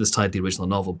something that's tied to the original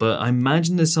novel, but I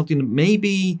imagine there's something that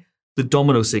maybe the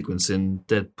domino sequence in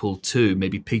Deadpool 2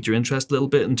 maybe piqued your interest a little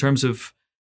bit in terms of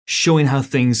showing how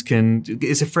things can...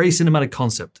 It's a very cinematic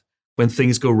concept. When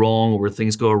things go wrong, or when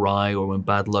things go awry, or when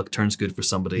bad luck turns good for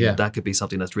somebody, that could be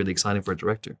something that's really exciting for a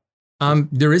director.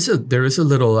 There is a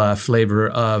little flavor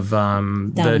of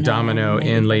the domino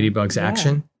in Ladybug's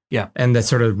action. Yeah. And that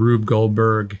sort of Rube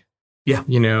Goldberg,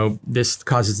 this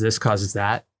causes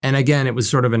that. And again, it was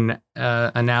sort of an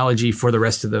analogy for the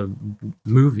rest of the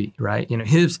movie, right?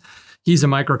 He's a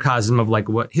microcosm of like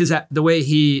what his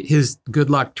good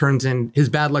luck his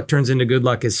bad luck turns into good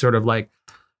luck is sort of like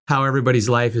how everybody's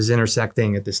life is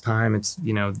intersecting at this time. It's,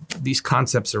 these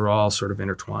concepts are all sort of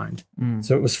intertwined.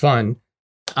 So it was fun.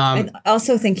 I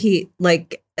also think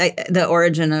the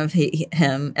origin of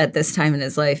him at this time in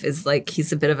his life is like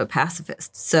he's a bit of a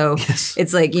pacifist. So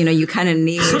it's like, you kind of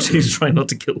need... He's trying not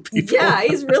to kill people. Yeah,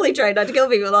 he's really trying not to kill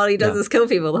people. All he does is kill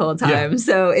people the whole time. Yeah.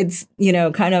 So it's,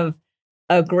 kind of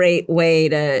a great way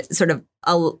to sort of,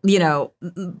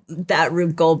 that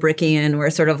Rube Goldbrickian,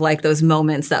 where sort of like those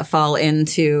moments that fall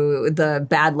into the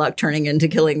bad luck turning into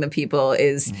killing the people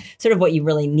is sort of what you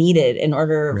really needed in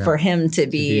order for him to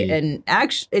be an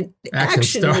action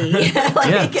star.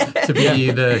 To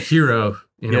be the hero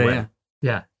in a way.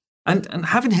 Yeah. And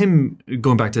having him,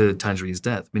 going back to Tangerine's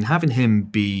death, having him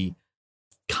be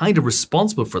kind of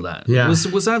responsible for that. Yeah.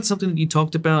 Was that something that you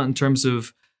talked about in terms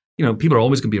of people are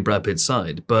always going to be on Brad Pitt's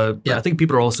side, but I think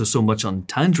people are also so much on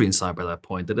Tangerine's side by that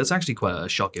point that it's actually quite a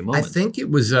shocking moment. I think it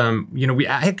was, we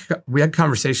had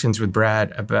conversations with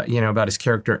Brad about his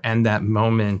character and that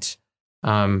moment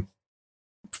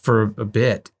for a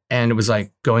bit, and it was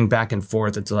like going back and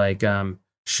forth. It's like,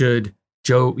 should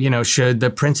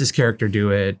the Prince's character do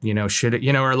it? Should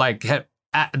it, or like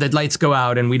the lights go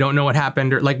out and we don't know what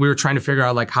happened, or like we were trying to figure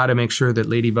out like how to make sure that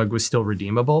Ladybug was still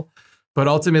redeemable. But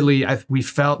ultimately, we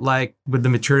felt like with the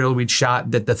material we'd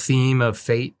shot that the theme of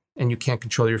fate and you can't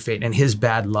control your fate and his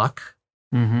bad luck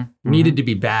needed to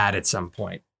be bad at some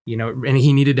point, and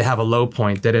he needed to have a low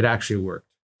point that it actually worked.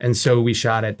 And so we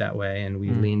shot it that way and we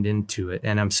leaned into it.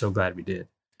 And I'm so glad we did.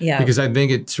 Yeah. Because I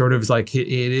think it sort of is like it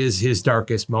is his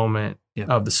darkest moment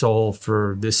of the soul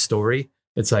for this story.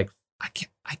 It's like,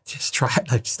 I just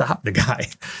tried, like, stop the guy.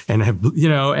 And,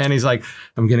 and he's like,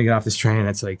 I'm going to get off this train. And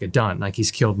it's like, done. Like,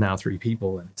 he's killed now 3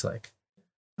 people. And it's like,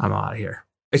 I'm out of here.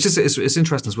 It's just, it's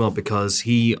interesting as well because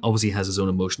he obviously has his own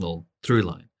emotional through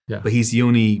line. Yeah. But he's the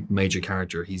only major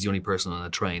character. He's the only person on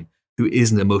a train who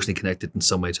isn't emotionally connected in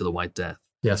some way to the White Death.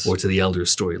 Yes. Or to the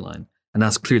Elder's storyline. And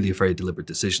that's clearly a very deliberate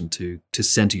decision to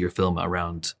center your film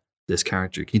around this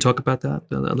character. Can you talk about that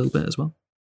a little bit as well?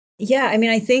 Yeah, I mean,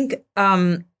 I think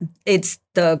it's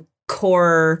the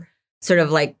core sort of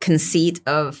like conceit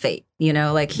of fate,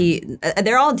 like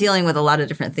they're all dealing with a lot of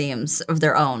different themes of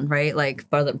their own, right? Like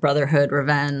brotherhood,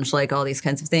 revenge, like all these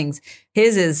kinds of things.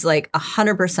 His is like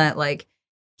 100% like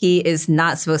he is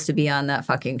not supposed to be on that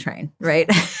fucking train, right?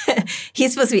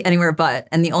 He's supposed to be anywhere but.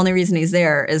 And the only reason he's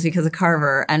there is because of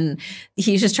Carver. And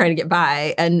he's just trying to get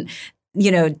by. And,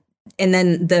 and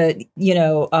then the,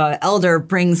 elder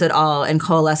brings it all and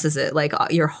coalesces it. Like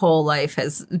your whole life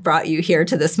has brought you here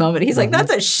to this moment. He's like,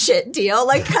 that's a shit deal.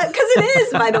 Like, cause it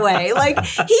is, by the way, like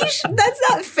that's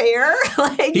not fair.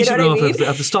 Like, he should know if I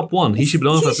have to stop one. He should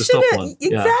know if I have to stop one.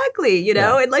 Exactly.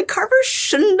 And like Carver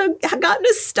shouldn't have gotten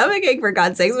a stomachache for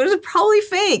God's sakes, which is probably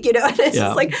fake, and it's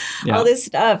just like all this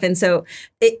stuff. And so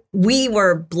we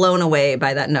were blown away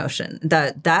by that notion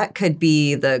that could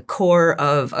be the core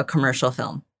of a commercial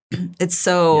film. It's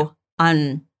so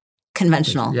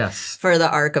unconventional for the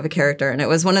arc of a character. And it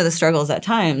was one of the struggles at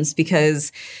times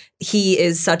because he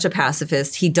is such a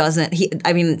pacifist.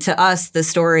 To us, the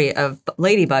story of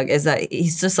Ladybug is that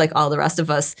he's just like all the rest of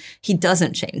us. He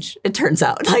doesn't change, it turns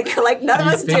out. Like none of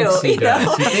us do. He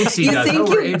thinks he does.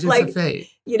 We're agents of fate.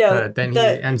 Then he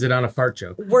ends it on a fart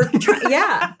joke. He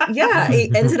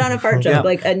ends it on a fart joke.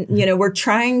 Like, and we're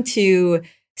trying to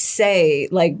say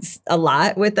like a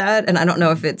lot with that, and I don't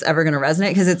know if it's ever going to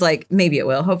resonate because it's like maybe it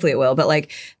will, hopefully it will, but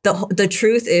like the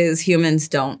truth is humans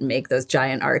don't make those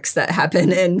giant arcs that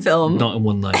happen in film, not in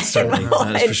one night, certainly.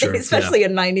 That is for sure. Especially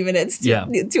in 90 minutes,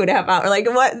 2.5 hours, like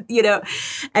what,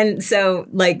 and so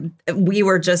like we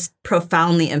were just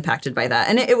profoundly impacted by that,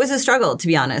 and it was a struggle, to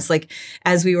be honest. Like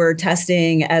as we were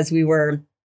testing, as we were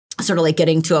sort of like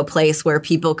getting to a place where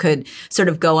people could sort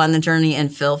of go on the journey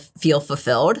and feel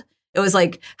fulfilled. It was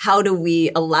like, how do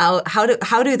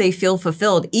they feel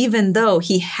fulfilled, even though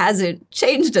he hasn't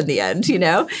changed in the end,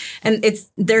 And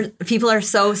people are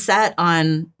so set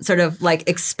on sort of like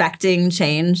expecting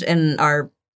change in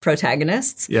our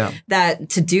protagonists that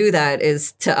to do that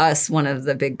is, to us, one of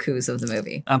the big coups of the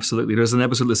movie. Absolutely. There's an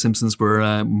episode of The Simpsons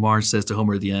where Marge says to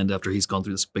Homer at the end after he's gone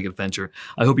through this big adventure,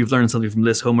 I hope you've learned something from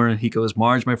this, Homer. And he goes,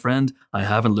 Marge, my friend, I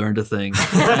haven't learned a thing.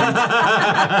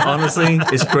 And honestly,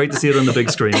 it's great to see it on the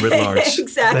big screen writ large.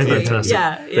 Exactly.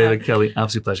 Fantastic. David, Kelly,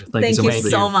 absolute pleasure. Thank you so much. Thank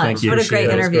you so much. Thank you. What a great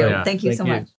interview. Thank you so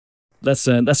much. Let's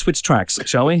switch tracks,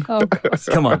 shall we? Oh.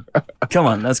 Come on.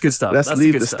 That's good stuff. Let's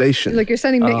leave the station. Look, you're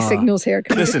sending mixed signals here.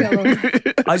 Listen,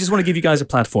 I just want to give you guys a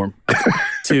platform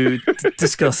to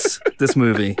discuss this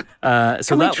movie.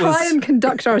 Can we try and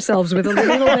conduct ourselves with a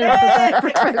little bit of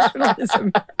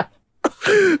professionalism?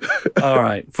 All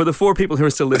right. For the 4 people who are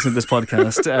still listening to this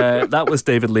podcast, that was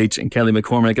David Leitch and Kelly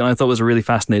McCormick, and I thought it was a really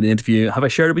fascinating interview. Have I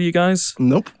shared it with you guys?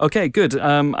 Nope. Okay, good.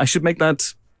 I should make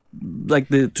that like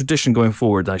the tradition going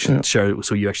forward. I should share it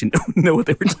so you actually know what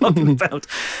they were talking about.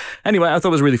 Anyway, I thought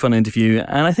it was a really fun interview,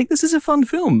 and I think this is a fun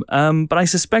film, but I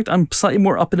suspect I'm slightly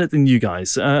more up in it than you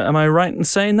guys. Am I right in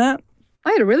saying that?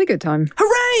 I had a really good time.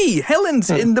 Hooray! Helen's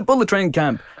in the bullet train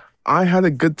camp. I had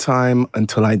a good time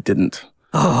until I didn't.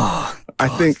 Oh, I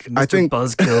think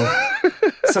Buzzkill.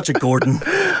 Such a Gordon.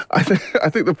 I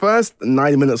think the first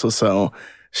 90 minutes or so,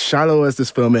 shallow as this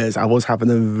film is, I was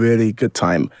having a really good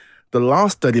time. The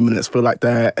last 30 minutes feel like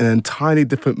they're an entirely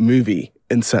different movie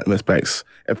in certain respects.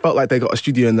 It felt like they got a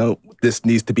studio and know this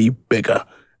needs to be bigger.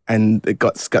 And it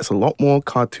gets a lot more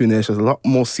cartoonish. There's a lot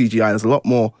more CGI. There's a lot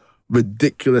more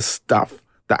ridiculous stuff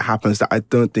that happens that I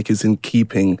don't think is in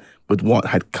keeping with what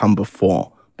had come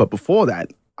before. But before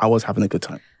that, I was having a good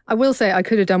time. I will say I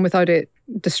could have done without it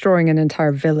destroying an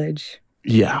entire village.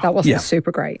 Yeah. That wasn't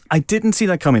super great. I didn't see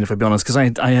that coming, if I be honest, because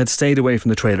I had stayed away from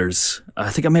the trailers.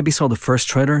 I think I maybe saw the first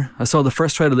trailer. I saw the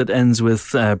first trailer that ends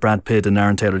with Brad Pitt and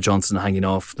Aaron Taylor-Johnson hanging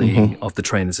off the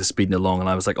train as they're speeding along, and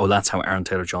I was like, oh, that's how Aaron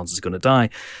Taylor-Johnson's going to die.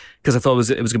 Because I thought it was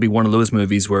going to be one of those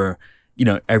movies where, you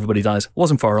know, everybody dies.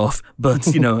 Wasn't far off, but,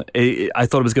 you know, I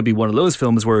thought it was going to be one of those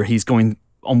films where he's going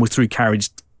almost through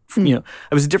carriage. You know,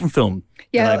 it was a different film.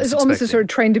 Yeah, it's almost a sort of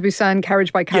Train to Busan,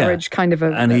 carriage by carriage kind of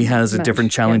a. And he has a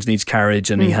different challenge in each carriage,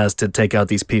 and he has to take out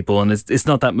these people, and it's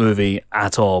not that movie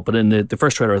at all. But in the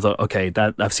first trailer, I thought, okay,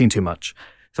 that I've seen too much.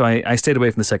 So I stayed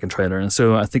away from the second trailer, and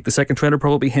so I think the second trailer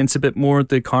probably hints a bit more at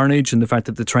the carnage and the fact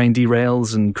that the train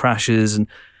derails and crashes and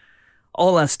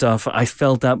all that stuff. I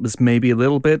felt that was maybe a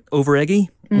little bit over eggy,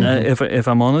 if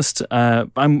I'm honest.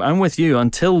 I'm with you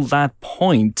until that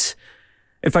point.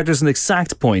 In fact, there's an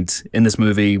exact point in this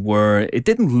movie where it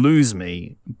didn't lose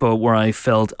me, but where I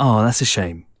felt, oh, that's a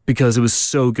shame, because it was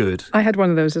so good. I had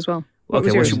one of those as well.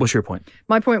 What's your point?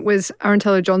 My point was Aaron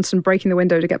Taylor-Johnson breaking the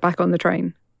window to get back on the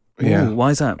train. Yeah. Ooh,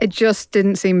 why is that? It just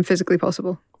didn't seem physically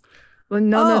possible. Well,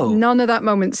 none of that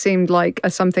moment seemed like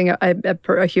something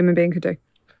a human being could do.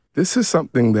 This is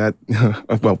something that,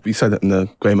 well, we said it in the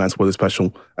Grey Man spoiler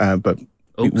special, but...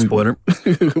 spoiler.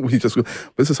 This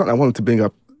is something I wanted to bring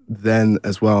up then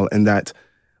as well, in that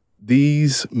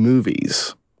these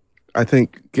movies, I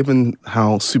think, given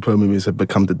how superhero movies have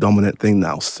become the dominant thing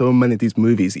now, so many of these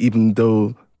movies, even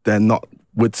though they're not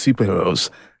with superheroes,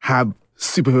 have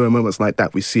superhero moments like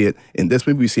that. We see it in this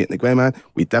movie, we see it in The Grey Man,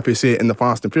 we definitely see it in The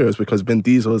Fast and Furious, because Vin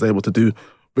Diesel is able to do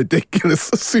ridiculous,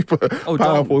 super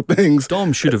powerful things.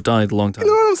 Dom should have died a long time.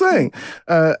 You know what I'm saying?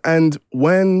 And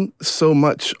when so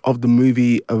much of the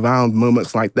movie around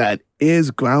moments like that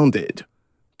is grounded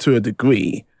to a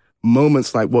degree,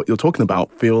 moments like what you're talking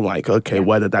about feel like, okay,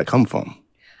 where did that come from?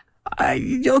 I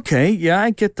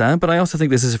get that, but I also think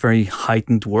this is a very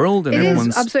heightened world, and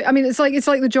everyone's absolutely. I mean, it's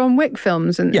like the John Wick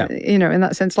films, and you know, in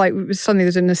that sense, like suddenly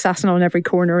there's an assassin on every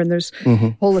corner, and there's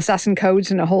whole assassin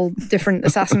codes and a whole different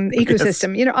assassin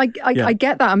ecosystem. You know, I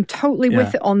get that. I'm totally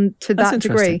with it to that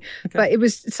degree, but it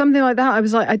was something like that. I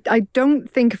was like, I don't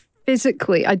think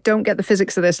physically, I don't get the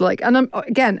physics of this. Like, and I'm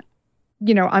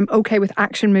okay with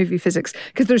action movie physics,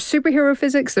 because there's superhero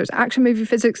physics, there's action movie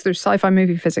physics, there's sci-fi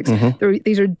movie physics.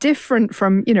 These are different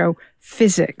from,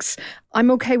 physics.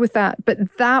 I'm okay with that.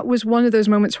 But that was one of those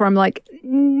moments where I'm like,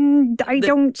 I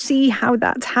don't see how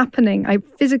that's happening. I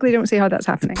physically don't see how that's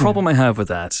happening. The problem I have with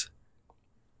that,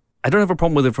 I don't have a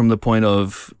problem with it from the point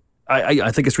of,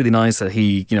 I think it's really nice that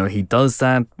he does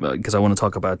that, because I want to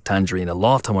talk about Tangerine a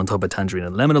lot. I want to talk about Tangerine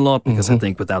and Lemon a lot, because I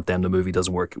think without them, the movie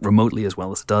doesn't work remotely as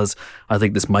well as it does. I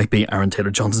think this might be Aaron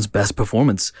Taylor-Johnson's best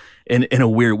performance in a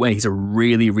weird way. He's a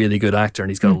really, really good actor,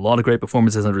 and he's got a lot of great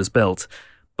performances under his belt.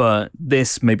 But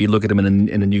this maybe look at him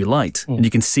in a new light. And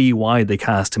you can see why they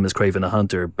cast him as Kraven the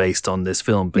Hunter based on this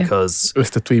film, because...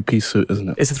 It's the three-piece suit, isn't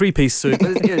it? It's a three-piece suit.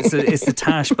 It's the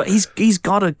tash. But he's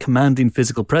got a commanding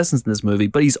physical presence in this movie,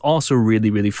 but he's also really,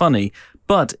 really funny.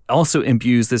 But also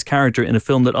imbues this character in a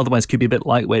film that otherwise could be a bit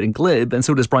lightweight and glib. And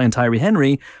so does Brian Tyree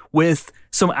Henry, with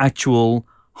some actual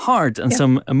heart and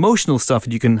some emotional stuff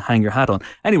that you can hang your hat on.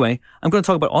 Anyway, I'm going to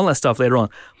talk about all that stuff later on.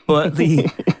 But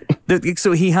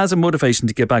so he has a motivation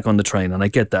to get back on the train, and I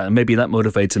get that, and maybe that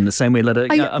motivates him the same way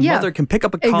a mother can pick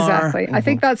up a car. Exactly. I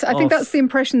think that's the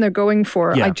impression they're going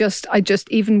for. Yeah. I just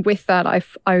even with that,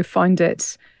 I find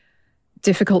it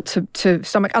difficult to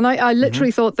stomach. And I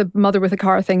literally thought the mother with a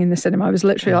car thing in the cinema, I was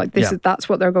literally like, that's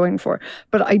what they're going for.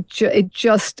 But I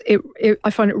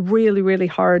find it really, really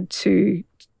hard to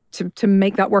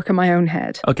make that work in my own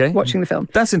head. Okay, watching the film.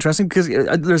 That's interesting, because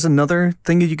there's another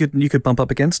thing you could bump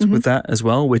up against with that as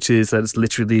well, which is that it's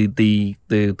literally the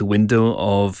window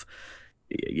of,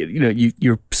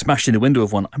 you're smashing the window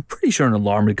of one. I'm pretty sure an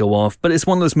alarm would go off, but it's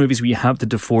one of those movies where you have to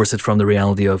divorce it from the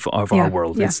reality of our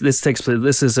world. Yeah. This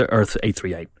is Earth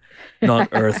 838. Not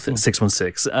Earth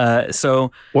 616.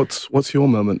 So what's your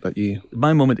moment that you?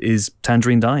 My moment is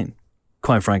Tangerine dying,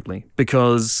 quite frankly,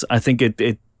 because I think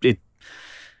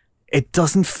it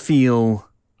doesn't feel...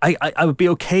 I would be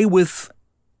okay with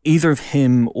either of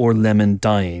him or Lemon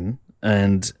dying,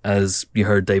 and as you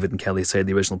heard David and Kelly say,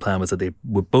 the original plan was that they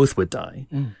both would die,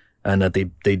 and that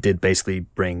they did basically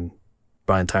bring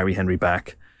Brian Tyree Henry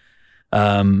back.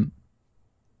 I'd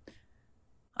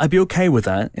be okay with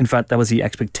that. In fact, that was the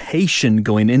expectation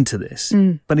going into this.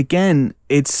 But again,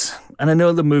 and I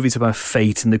know the movie's about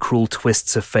fate and the cruel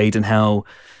twists of fate and how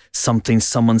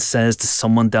someone says to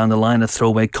someone down the line, a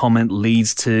throwaway comment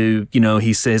leads to,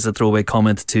 he says a throwaway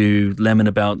comment to Lemon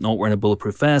about not wearing a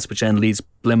bulletproof vest, which then leads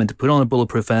Lemon to put on a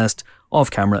bulletproof vest, off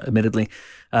camera, admittedly.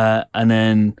 And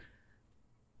then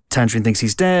Tangerine thinks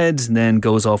he's dead and then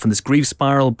goes off in this grief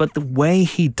spiral. But the way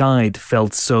he died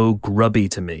felt so grubby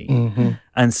to me. Mm-hmm.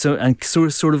 And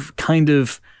sort of kind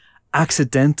of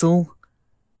accidental,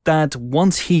 that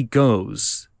once he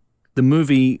goes, the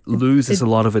movie loses a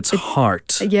lot of its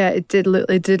heart. Yeah, it did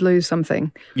lose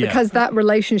something. Yeah. Because that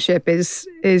relationship is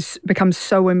becomes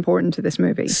so important to this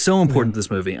movie. So important to this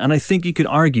movie. And I think you could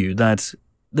argue that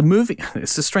the movie,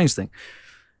 it's a strange thing,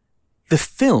 the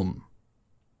film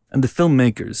and the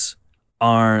filmmakers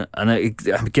are, and I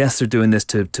guess they're doing this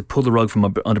to pull the rug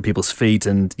from under people's feet,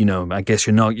 and I guess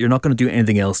you're not going to do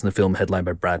anything else in the film headlined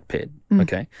by Brad Pitt,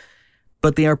 okay?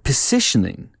 But they are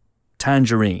positioning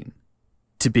Tangerine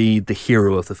to be the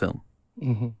hero of the film.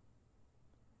 Mm-hmm.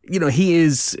 He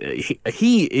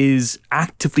is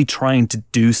actively trying to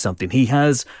do something. He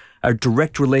has a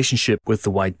direct relationship with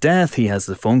the White Death. He has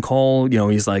the phone call.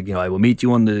 He's like, I will meet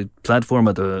you on the platform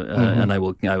at the, and I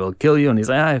will kill you. And he's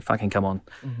like, fucking come on.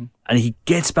 Mm-hmm. And he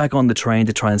gets back on the train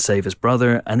to try and save his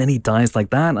brother, and then he dies like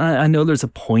that. I know there's a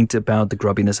point about the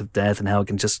grubbiness of death and how it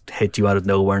can just hit you out of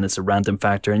nowhere, and it's a random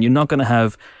factor, and you're not going to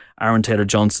have Aaron Taylor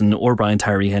Johnson or Brian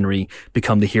Tyree Henry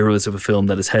become the heroes of a film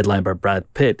that is headlined by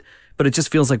Brad Pitt. But it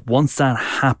just feels like once that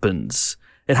happens,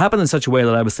 it happened in such a way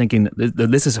that I was thinking,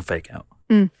 this is a fake out.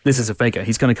 This is a fake out.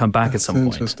 He's going to come back at some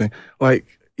point. Interesting.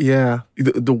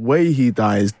 The way he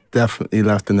dies definitely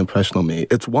left an impression on me.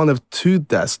 It's one of two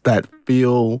deaths that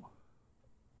feel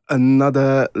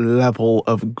another level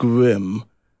of grim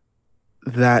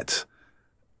that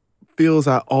feels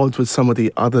at odds with some of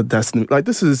the other deaths. Like,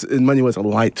 this is in many ways a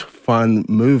light, fun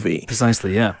movie.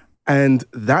 Precisely, yeah. And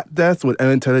that death with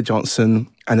Aaron Taylor Johnson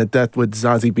and the death with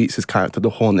Zazie Beetz' character, the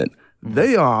Hornet,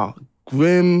 they are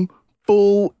grim,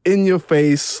 full, in your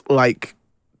face, like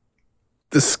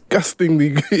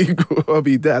disgustingly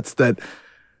grubby deaths that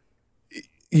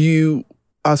you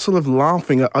are sort of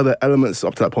laughing at other elements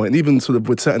up to that point. And even sort of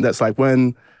with certain deaths, like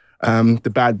when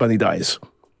the Bad Bunny dies.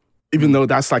 Even though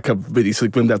that's like a really sort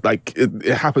of grim death, like it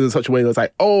happens in such a way that it's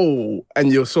like, oh,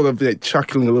 and you're sort of like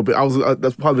chuckling a little bit.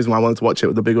 That's part of the reason why I wanted to watch it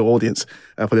with a bigger audience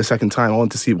for the second time. I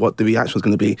wanted to see what the reaction was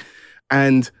going to be.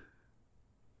 And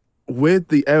with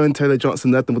the Aaron Taylor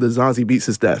Johnson death and with the Zazie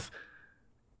Beetz' death,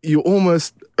 you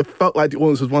almost felt like the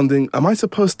audience was wondering, am I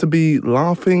supposed to be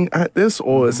laughing at this?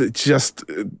 Or is it just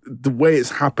the way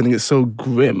it's happening is so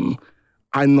grim?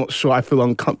 I'm not sure I feel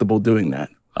uncomfortable doing that.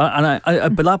 And I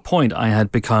by that point, I had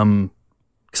become,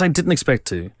 because I didn't expect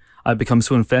to, I'd become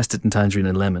so invested in Tangerine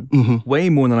and Lemon, way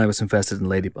more than I was invested in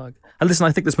Ladybug. And listen,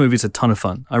 I think this movie is a ton of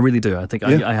fun. I really do. I think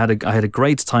I had a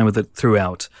great time with it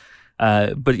throughout.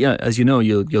 But yeah, as you know,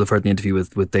 you'll have heard the interview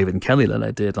with David and Kelly that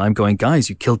I did. I'm going, guys,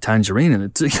 you killed Tangerine,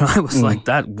 and I was like,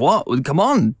 that what? Come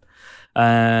on.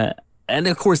 And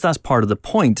of course, that's part of the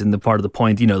point. And the part of the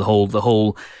point, the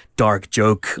whole dark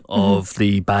joke of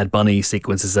the Bad Bunny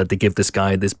sequences that they give this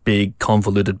guy this big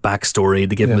convoluted backstory.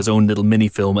 They give him his own little mini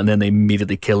film, and then they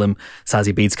immediately kill him.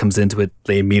 Zazie Beetz comes into it.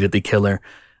 They immediately kill her.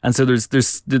 And so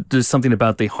there's something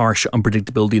about the harsh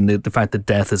unpredictability and the fact that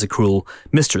death is a cruel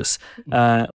mistress.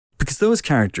 Because those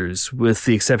characters, with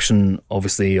the exception,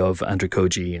 obviously, of Andrew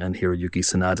Koji and Hiroyuki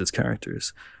Sanada's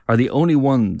characters, are the only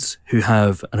ones who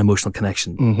have an emotional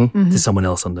connection to someone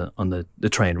else on the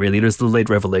train. Really, there's the late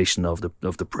revelation of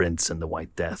the prince and the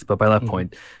White Death, but by that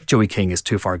point, Joey King is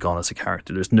too far gone as a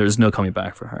character. There's no coming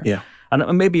back for her. Yeah,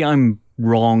 and maybe I'm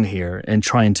wrong here in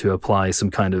trying to apply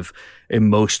some kind of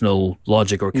emotional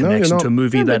logic or connection to a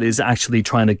movie that is actually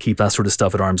trying to keep that sort of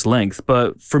stuff at arm's length.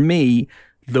 But for me,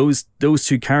 those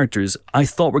two characters, I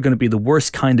thought were going to be the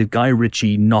worst kind of Guy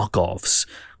Ritchie knockoffs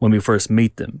when we first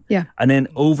meet them. Yeah. And then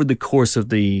over the course of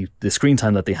the screen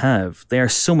time that they have, they are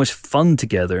so much fun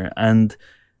together, and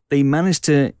they manage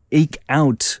to eke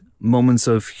out moments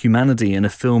of humanity in a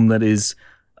film that is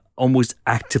almost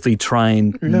actively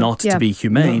trying not to be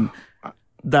humane,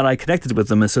 that I connected with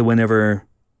them. And so whenever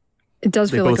it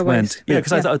does feel like a waste.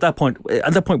 Because I thought at that point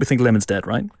we think Lemon's dead,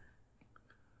 right?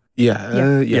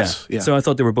 Yes. So I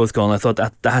thought they were both gone. I thought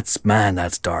that's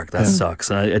dark. That sucks.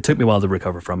 It took me a while to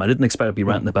recover from. I didn't expect to be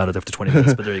ranting about it after 20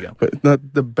 minutes, but there you go.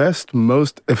 But the best,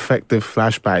 most effective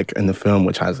flashback in the film,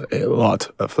 which has a lot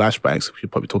of flashbacks, we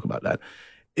should probably talk about that,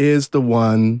 is the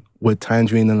one with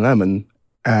Tangerine and Lemon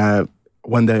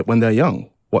when they're young,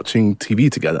 watching TV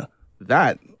together.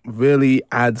 That really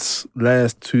adds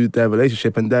layers to their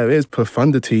relationship, and there is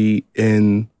profundity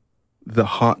in the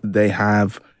heart they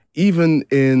have. Even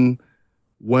in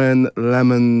when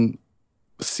Lemon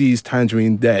sees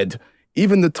Tangerine dead,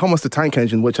 even the Thomas the Tank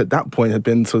Engine, which at that point had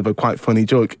been sort of a quite funny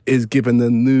joke, is given a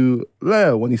new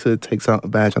layer when he sort of takes out a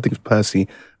badge, I think it's Percy,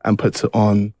 and puts it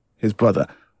on his brother.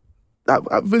 That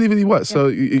really, really works. Yeah. So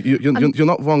you're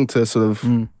not wrong to sort of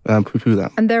poo-poo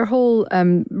that. And their whole,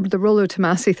 the Rollo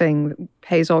Tomasi thing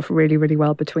pays off really, really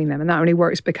well between them. And that only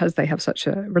works because they have such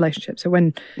a relationship. So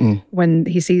when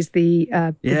he sees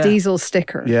the Diesel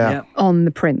sticker on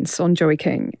the Prince, on Joey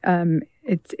King,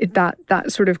 that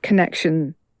sort of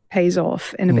connection pays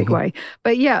off in a big way.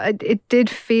 But yeah, it did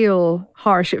feel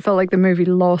harsh. It felt like the movie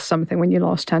lost something when you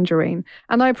lost Tangerine.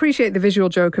 And I appreciate the visual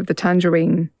joke of the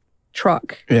Tangerine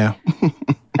truck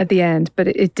at the end, but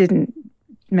it didn't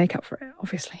make up for it,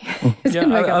 obviously.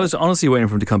 I was honestly waiting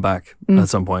for him to come back at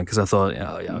some point because I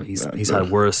thought, he's had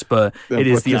worse. But it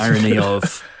is the irony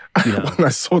of, you know. When I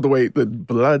saw the way the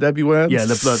blood everywhere. Yeah,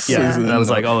 the blood. Yeah, and I was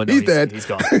like, oh, no, he's dead. He's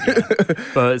gone. Yeah.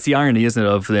 But it's the irony, isn't it,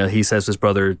 of he says to his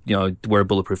brother, wear a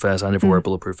bulletproof vest. I never wear a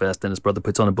bulletproof vest. Then his brother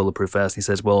puts on a bulletproof vest. He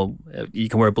says, well, you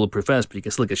can wear a bulletproof vest, but you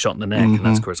can still get shot in the neck. And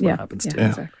that's, of course, what happens too.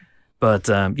 Exactly. But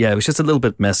it was just a little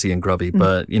bit messy and grubby.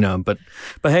 But but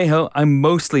hey ho, I'm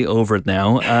mostly over it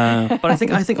now. But I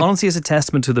think honestly, it's a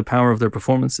testament to the power of their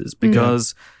performances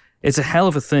because it's a hell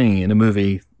of a thing in a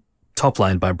movie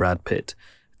top-lined by Brad Pitt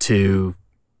to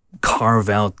carve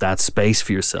out that space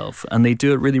for yourself, and they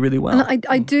do it really, really well. And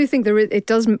I do think it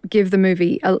does give the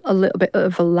movie a little bit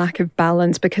of a lack of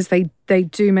balance because they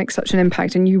do make such an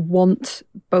impact, and you want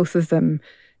both of them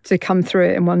to come through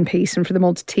it in one piece and for them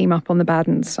all to team up on the bad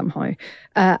ends somehow.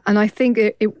 And I think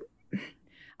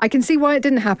I can see why it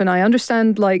didn't happen. I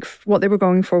understand what they were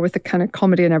going for with the kind of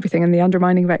comedy and everything and the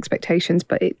undermining of expectations,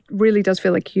 but it really does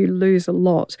feel like you lose a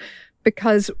lot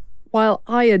because while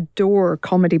I adore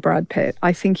comedy Brad Pitt,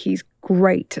 I think he's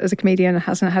great as a comedian and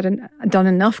hasn't done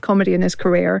enough comedy in his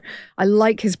career. I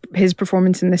like his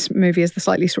performance in this movie as the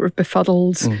slightly sort of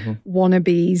befuddled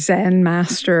wannabe Zen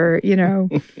master,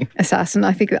 assassin.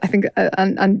 I think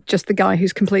and just the guy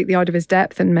who's completely out of his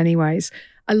depth in many ways.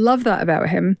 I love that about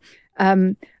him.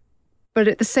 But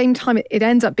at the same time, it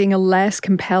ends up being a less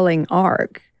compelling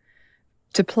arc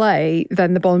to play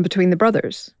than the bond between the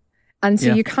brothers. And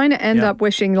so you kind of end up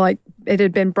wishing like it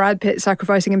had been Brad Pitt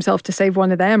sacrificing himself to save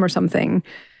one of them or something,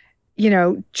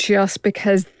 just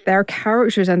because their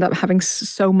characters end up having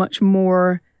so much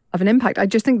more of an impact. I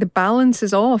just think the balance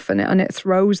is off and it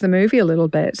throws the movie a little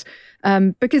bit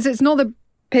because it's not that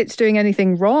Pitt's doing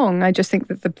anything wrong. I just think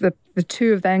that the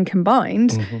two of them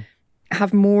combined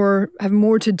have more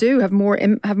to do, have more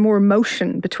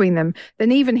emotion between them than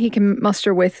even he can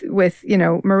muster with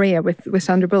Maria, with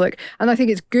Sandra Bullock. And I think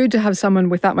it's good to have someone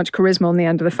with that much charisma on the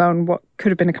end of the phone. What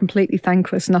could have been a completely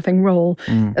thankless nothing role.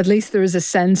 At least there is a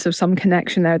sense of some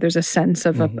connection there. There's a sense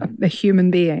of a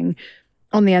human being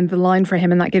on the end of the line for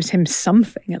him, and that gives him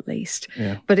something at least.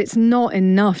 Yeah. But it's not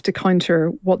enough to counter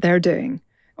what they're doing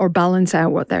or balance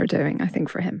out what they're doing, I think,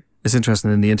 for him. It's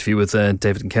interesting in the interview with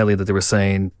David and Kelly that they were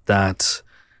saying that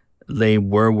they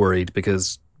were worried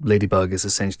because Ladybug is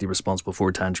essentially responsible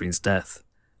for Tangerine's death.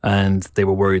 And they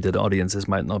were worried that audiences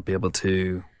might not be able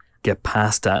to get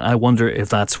past that. I wonder if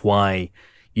that's why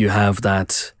you have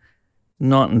that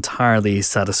not entirely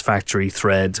satisfactory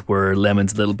thread where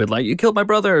Lemon's a little bit like, you killed my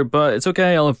brother, but it's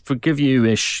okay, I'll forgive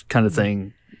you-ish kind of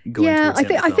thing.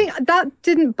 I think that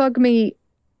didn't bug me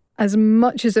as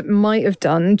much as it might have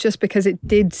done, just because it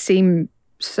did seem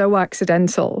so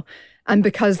accidental and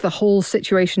because the whole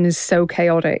situation is so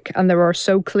chaotic and there are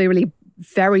so clearly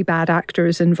very bad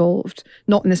actors involved.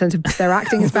 Not in the sense of their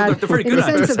acting is bad, in the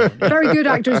sense of very good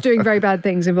actors doing very bad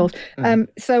things involved.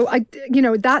 So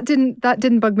that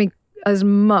didn't bug me as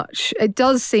much. It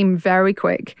does seem very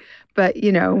quick. But,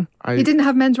 he didn't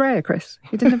have mens rea, Chris.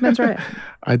 He didn't have mens rea.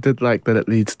 I did like that it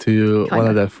leads to one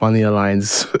of the funnier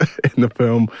lines in the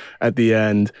film at the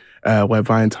end where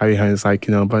Brian Tyree Henry is like,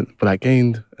 but I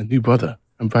gained a new brother.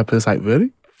 And Brad Pitt's like,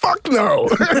 really? Fuck no!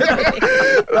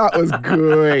 That was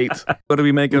great. What do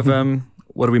we make of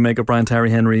Brian Tyree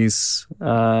Henry's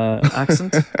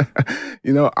accent?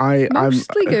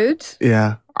 Mostly good.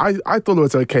 Yeah. I thought it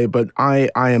was okay, but I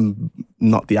am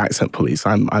not the accent police.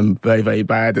 I'm very, very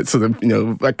bad at sort of,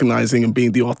 recognizing and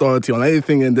being the authority on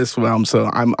anything in this realm. So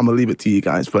I'm going to leave it to you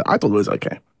guys, but I thought it was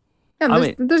okay.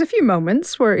 Yeah, there's a few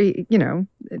moments where he,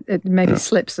 it maybe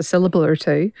slips a syllable or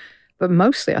two, but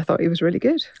mostly I thought he was really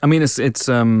good. I mean, it's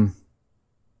no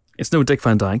Dick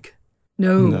Van Dyke.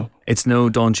 No. It's no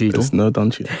Don Cheadle. It's no Don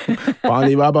Cheadle.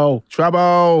 Barney Rubble.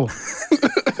 Trouble.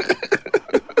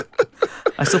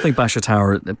 I still think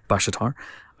Bashatar.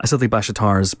 I still think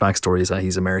Bashatar's backstory is that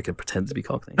he's American, pretends to be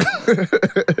Cockney.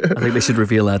 I think they should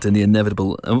reveal that in the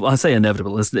inevitable. I say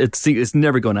inevitable. It's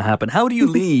never going to happen. How do you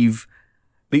leave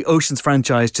the Oceans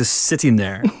franchise just sitting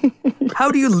there?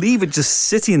 How do you leave it just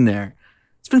sitting there?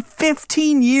 It's been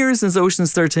 15 years since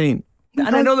Oceans 13,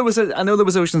 and I know there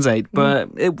was Oceans 8, but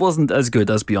it wasn't as good.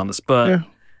 Let's be honest. But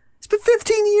it's been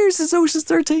 15 years since Oceans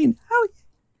 13. How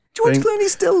George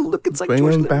Clooney's still looking like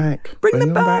George Clooney. Bring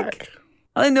them back.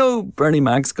 I know Bernie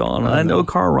Mac's gone. I know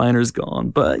Carl Reiner's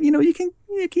gone, but you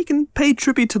can pay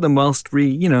tribute to them whilst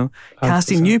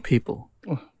casting new people.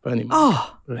 Bernie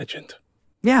Mac, legend.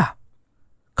 Yeah,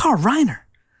 Carl Reiner,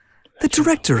 the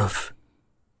director of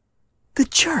The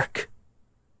Jerk,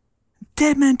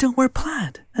 Dead Men Don't Wear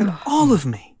Plaid, and All of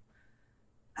Me,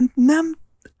 and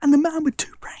The Man with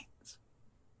Two Brains.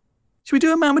 Should we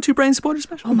do a Man with Two Brains spoiler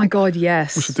special? Oh my God,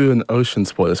 yes. We should do an Ocean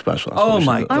spoiler special. Oh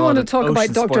my God. I want to talk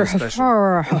about Dr.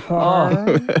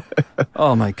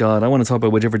 Oh my God. I want to talk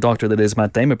about whichever doctor that is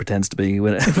Matt Damon pretends to be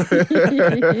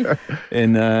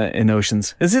in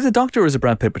Oceans. Is it a doctor or is it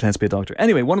Brad Pitt pretends to be a doctor?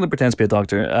 Anyway, one of them pretends to be a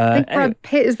doctor. I think Brad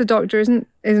Pitt is the doctor,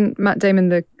 isn't Matt Damon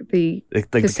the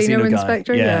casino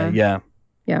inspector? Yeah.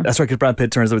 That's right, because Brad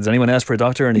Pitt turns out, does anyone ask for a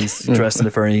doctor? And he's dressed in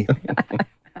a very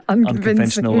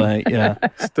unconventional way. Yeah.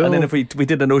 And then if we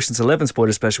did an Ocean's 11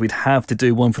 spoiler special, we'd have to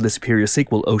do one for the superior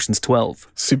sequel, Ocean's 12.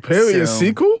 Superior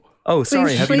sequel? Oh,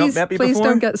 sorry. Have you not met me before? Please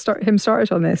don't get him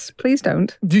started on this. Please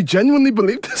don't. Do you genuinely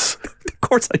believe this? Of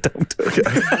course I don't. Okay.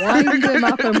 Wind him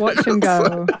up and watch him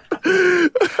go.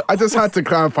 I just had to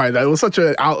clarify that. It was such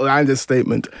an outlandish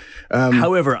statement.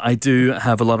 However, I do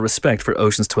have a lot of respect for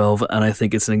Ocean's 12, and I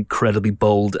think it's an incredibly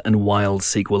bold and wild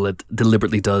sequel that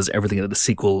deliberately does everything that a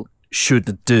sequel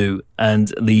should do,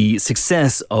 and the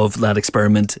success of that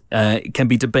experiment can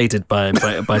be debated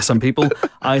by some people.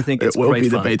 I think it's it will great be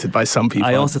fun. debated by some people.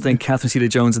 I also think Catherine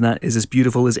Zeta-Jones in that is as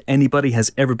beautiful as anybody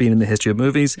has ever been in the history of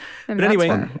movies. But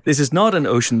anyway, this is not an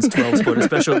Ocean's 12 spoiler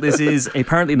special. This is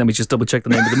apparently, let me just double check the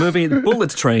name of the movie, the Bullet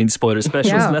Train spoiler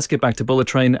special. Yeah. So let's get back to Bullet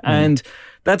Train and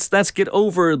let's get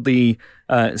over the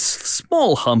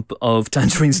small hump of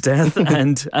Tangerine's death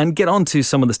and get on to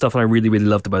some of the stuff that I really, really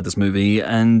loved about this movie.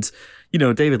 And,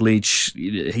 David Leitch,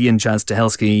 he and Chad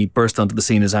Stahelski burst onto the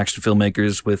scene as action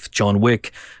filmmakers with John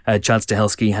Wick. Chad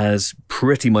Stahelski has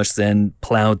pretty much then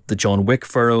plowed the John Wick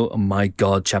furrow. Oh my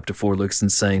God, Chapter 4 looks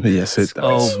insane. Yes, it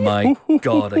does. Oh my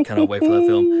God, I cannot wait for that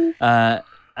film.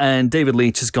 And David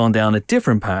Leitch has gone down a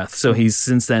different path. So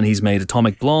since then he's made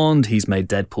Atomic Blonde, he's made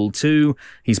Deadpool 2,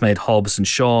 he's made Hobbs and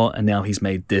Shaw, and now he's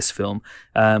made this film.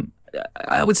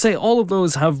 I would say all of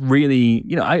those have really,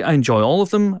 I enjoy all of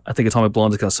them. I think Atomic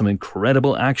Blonde has got some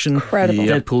incredible action. Incredible.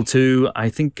 Deadpool 2, I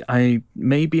think I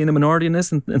may be in a minority in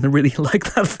this and I really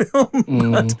like that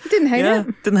film. But, didn't hate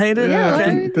it. Didn't hate it? Yeah,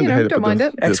 Okay. don't mind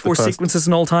it. X-Force sequence is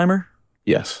an all-timer.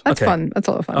 Yes. That's fun. That's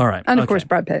a lot of fun. All right. And of course,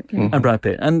 Brad Pitt. And Brad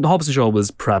Pitt. And Hobbs and Shaw was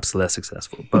perhaps less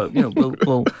successful. But,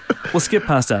 we'll skip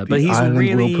past that. But he's island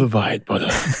really... will provide, brother.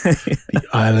 The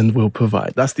island will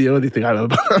provide. That's the only thing I know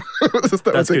about it.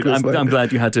 That's good. I'm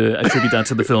glad you had to attribute that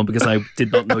to the film because I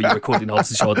did not know you were quoting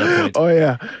Hobbs and Shaw at that point. Oh,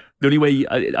 yeah. The only way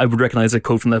I would recognize a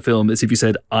quote from that film is if you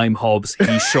said, I'm Hobbs,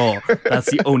 he's Shaw. That's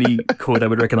the only quote I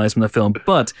would recognize from that film.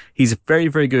 But he's a very,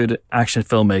 very good action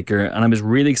filmmaker. And I was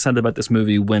really excited about this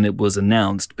movie when it was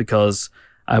announced because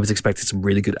I was expecting some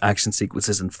really good action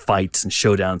sequences and fights and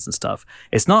showdowns and stuff.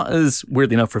 It's not as,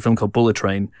 weirdly enough, for a film called Bullet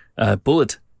Train,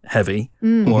 bullet heavy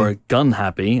or gun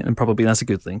happy, and probably that's a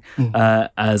good thing,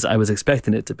 as I was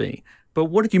expecting it to be. But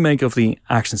what did you make of the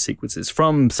action sequences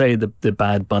from, say, the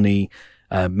Bad Bunny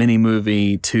mini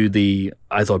movie to the,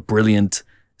 I thought, brilliant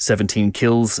 17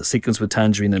 Kills sequence with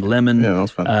Tangerine and Lemon, that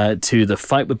was fun. To the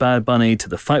fight with Bad Bunny, to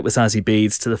the fight with Sassy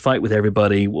Beats, to the fight with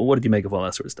everybody? What did you make of all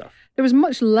that sort of stuff? There was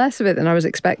much less of it than I was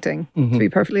expecting, to be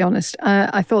perfectly honest.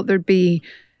 I thought there'd be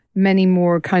many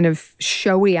more kind of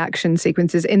showy action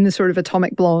sequences in the sort of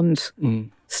Atomic Blonde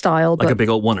style. Like a big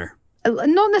old oneer.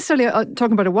 Not necessarily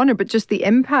talking about a wonder, but just the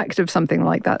impact of something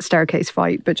like that staircase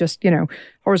fight, but just,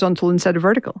 horizontal instead of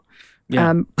vertical.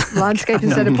 Yeah. Landscape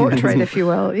instead of portrait, if you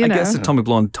will. I guess Atomic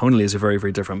Blonde tonally is a very,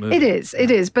 very different movie. It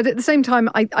is. But at the same time,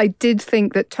 I did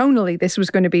think that tonally this was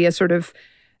going to be a sort of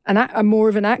a more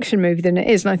of an action movie than it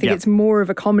is. And I think it's more of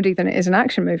a comedy than it is an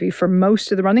action movie for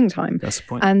most of the running time. That's the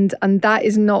point. And that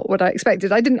is not what I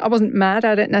expected. I wasn't mad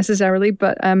at it necessarily,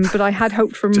 but I had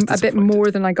hoped for a bit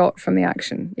more than I got from the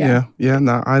action. Yeah,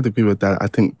 no, I'd agree with that. I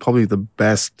think probably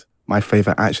my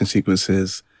favorite action sequence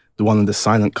is the one in the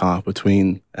silent car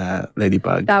between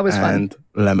Ladybug and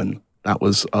Lemon. That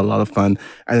was a lot of fun.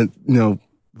 And,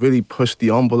 really pushed the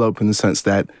envelope in the sense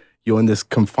that you're in this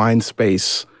confined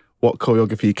space what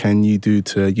choreography can you do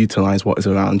to utilize what is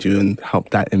around you and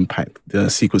help that impact the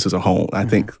sequence as a whole. I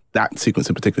think that sequence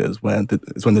in particular is when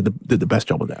they did the best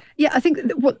job of that. Yeah, I think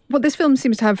what this film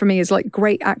seems to have for me is like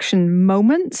great action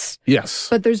moments. Yes.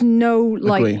 But there's no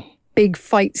like big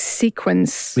fight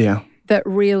sequence. Yeah. That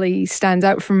really stands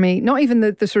out for me. Not even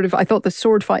the sort of, I thought the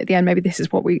sword fight at the end, maybe this is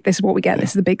what we get. This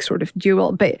is the big sort of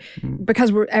duel. But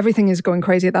because everything is going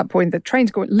crazy at that point, the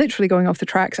train's literally going off the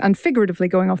tracks and figuratively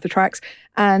going off the tracks.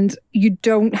 And you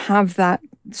don't have that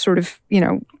sort of,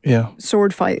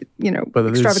 sword fight,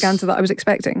 extravaganza that I was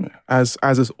expecting. As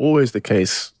is always the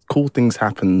case, cool things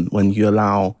happen when you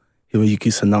allow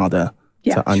Hiroyuki Sanada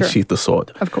to unsheath the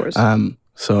sword. Of course.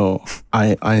 So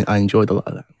I enjoyed a lot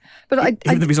of that. But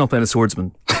even if he's not playing a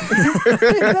swordsman,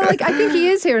 I think he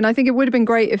is here, and I think it would have been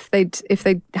great if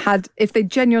they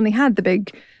genuinely had the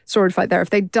big sword fight there. If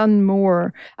they'd done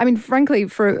more, I mean, frankly,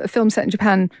 for a film set in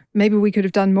Japan, maybe we could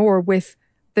have done more with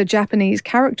the Japanese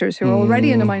characters who are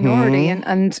already in a minority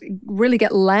and really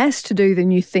get less to do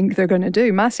than you think they're going to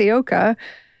do. Masaoka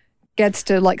gets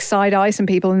to like side eye some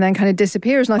people and then kind of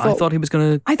disappears. And I thought he was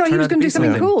going to. I thought he was going to do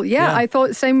something cool. Yeah, I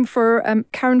thought same for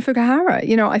Karen Fukuhara.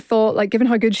 I thought like given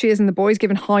how good she is in The Boys,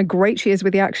 given how great she is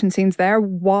with the action scenes there,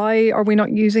 why are we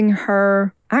not using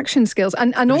her action skills?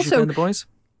 And also in The Boys.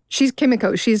 She's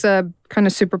Kimiko. She's a kind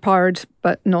of super powered,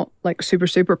 but not like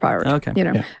super powered.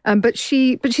 Okay. But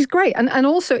she's great. And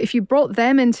also, if you brought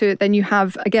them into it, then you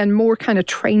have again more kind of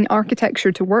train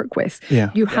architecture to work with.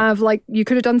 Yeah. You have like you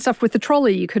could have done stuff with the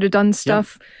trolley. You could have done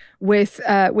stuff with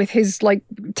his like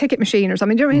ticket machine or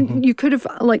something. Do you know what I mean? You could have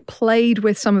like played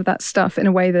with some of that stuff in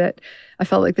a way that I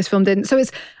felt like this film didn't. So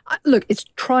it's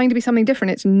trying to be something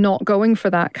different. It's not going for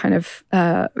that kind of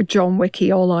John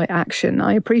Wicky all-out action.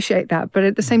 I appreciate that. But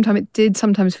at the same time, it did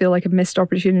sometimes feel like a missed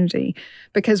opportunity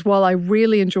because while I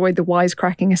really enjoyed the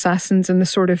wisecracking assassins and the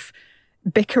sort of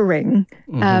bickering,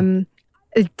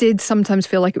 it did sometimes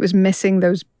feel like it was missing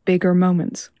those bigger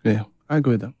moments. Yeah, I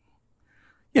agree with that.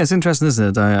 Yeah, it's interesting,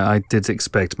 isn't it? I did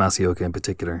expect Masaoka in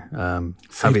particular.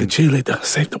 Save the cheerleader,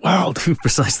 save the world.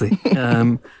 Precisely.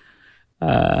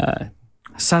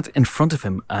 Sat in front of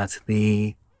him at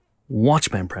the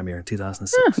Watchmen premiere in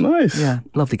 2006. Nice. Yeah,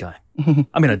 lovely guy.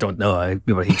 I mean, I don't know.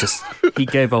 But he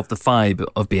gave off the vibe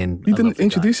of being You didn't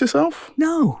introduce yourself?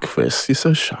 No. Chris, you're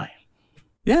so shy.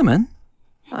 Yeah, man.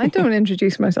 I don't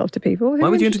introduce myself to people. Why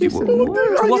would you introduce them?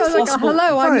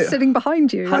 Hello, I'm sitting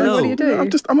behind you. Hello. What do you do?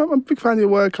 I'm a big fan of your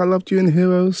work. I loved you in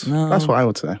Heroes. No. That's what I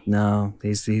would say. No,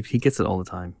 he gets it all the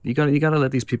time. You got to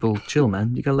let these people chill,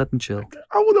 man. You got to let them chill.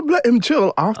 I would have let him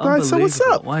chill after I said what's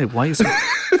up. Why is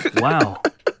it? Wow.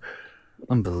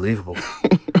 Unbelievable.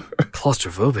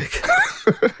 Claustrophobic.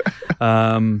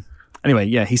 Anyway,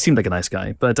 yeah, he seemed like a nice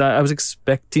guy, but I was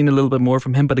expecting a little bit more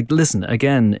from him. But listen,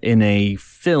 again, in a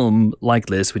film like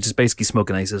this, which is basically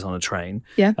smoking aces on a train,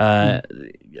 and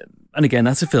again,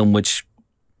 that's a film which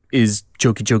is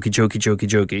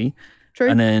jokey. True.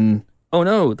 And then, oh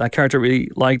no, that character I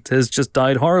really liked has just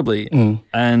died horribly,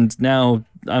 and now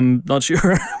I'm not sure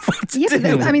what to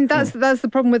do. I mean, that's the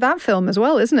problem with that film as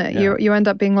well, isn't it? Yeah. You end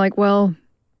up being like, well,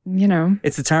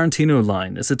 it's a Tarantino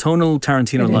line. It's a tonal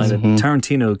Tarantino line that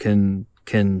Tarantino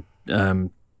can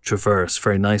traverse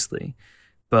very nicely,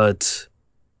 but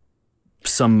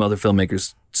some other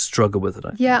filmmakers struggle with it. I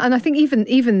think. Yeah, and I think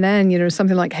even then,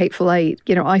 something like Hateful Eight,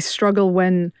 I struggle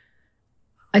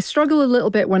a little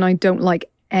bit when I don't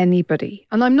like anybody.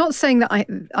 And I'm not saying that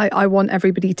I want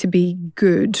everybody to be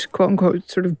good, quote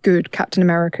unquote, sort of good Captain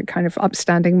America, kind of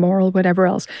upstanding, moral, whatever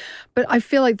else. But I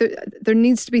feel like there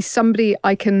needs to be somebody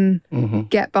I can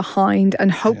get behind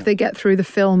and hope they get through the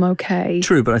film okay.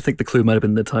 True, but I think the clue might have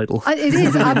been the title. It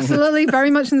is, absolutely, very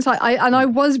much in the title. I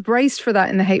was braced for that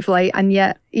in the Hateful Eight, and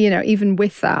yet, even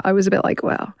with that, I was a bit like,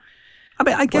 well, I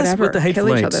mean, I guess whatever, with the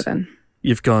Hateful Eight, other then.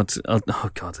 You've got,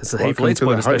 it's a Hateful Eight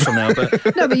spoiler special now,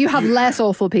 but... No, but you have less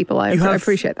awful people. I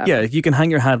appreciate that. Yeah, you can hang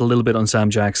your hat a little bit on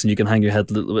Sam Jackson. You can hang your head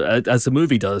a little bit, as the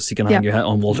movie does. You can hang your hat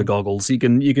on Walter Goggles. You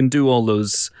can do all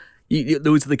those.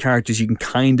 Those are the characters you can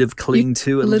kind of cling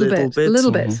to a little bit. A little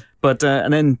bit. But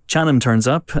and then Chanham turns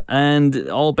up, and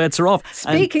all bets are off.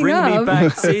 Speaking and bring of, me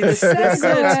back. See, this is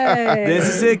it. This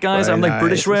is it, guys. Very I'm like nice.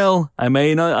 British Rail. I'll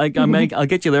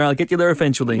get you there. I'll get you there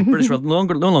eventually. British Rail no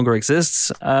longer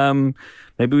exists.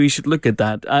 Maybe we should look at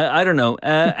that. I don't know.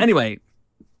 Anyway,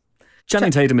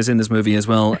 Channing Tatum is in this movie as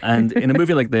well. And in a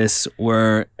movie like this,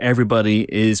 where everybody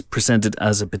is presented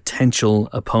as a potential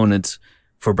opponent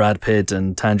for Brad Pitt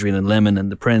and Tangerine and Lemon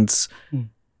and the Prince,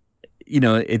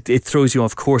 it throws you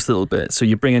off course a little bit. So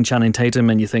you bring in Channing Tatum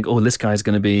and you think, oh, this guy's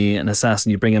going to be an assassin.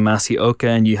 You bring in Masaoka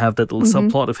and you have that little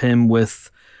subplot of him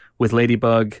with with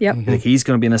Ladybug. Yep. You think he's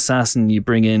going to be an assassin. You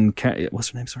bring in, what's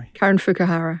her name? Sorry. Karen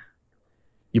Fukuhara.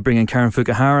 You bring in Karen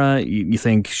Fukuhara. You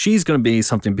think she's going to be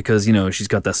something because, she's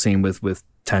got that scene with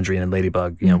Tangerine and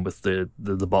Ladybug, with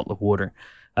the bottle of water.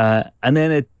 And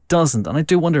then it doesn't. And I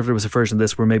do wonder if there was a version of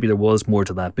this where maybe there was more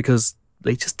to that because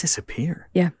they just disappear.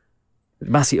 Yeah.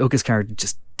 Masioka's character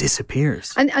just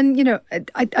disappears. And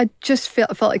I just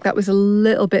felt like that was a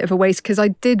little bit of a waste because I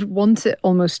did want it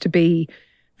almost to be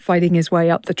fighting his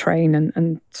way up the train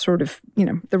and sort of,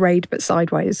 the raid, but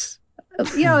sideways.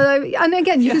 And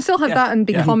again, you can still have that and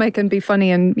be comic and be funny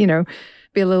and,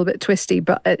 be a little bit twisty.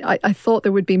 But I thought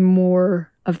there would be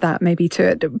more of that maybe to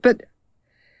it. But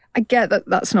I get that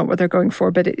that's not what they're going for.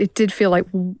 But it did feel like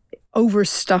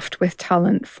overstuffed with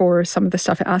talent for some of the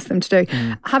stuff it asked them to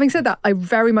do. Having said that, I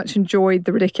very much enjoyed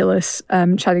the ridiculous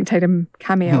Channing Tatum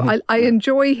cameo. I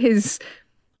enjoy his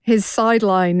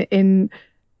sideline in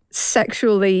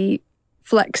sexually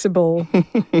flexible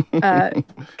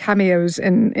cameos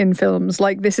in films.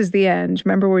 Like This Is the End.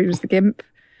 Remember where he was the gimp?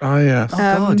 Oh, yeah. Oh,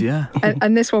 God, yeah.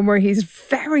 And this one where he's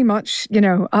very much,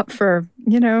 up for,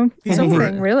 he's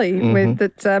anything really with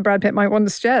that Brad Pitt might want to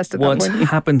suggest at what that point.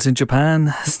 happens in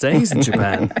Japan stays in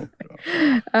Japan.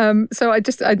 So I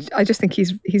just think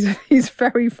he's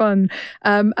very fun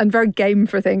and very game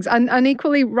for things. And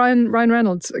equally Ryan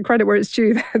Reynolds, credit where it's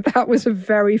due, that was a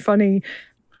very funny,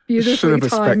 beautifully should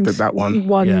have timed respected that one.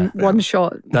 One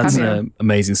shot. That's cameo. an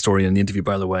amazing story in the interview,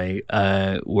 by the way,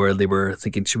 where they were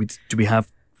thinking, do we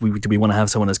want to have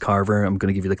someone as Carver? I'm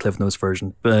going to give you the Cliff Notes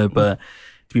version, but do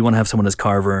we want to have someone as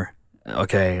Carver?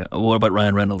 Okay, what about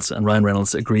Ryan Reynolds? And Ryan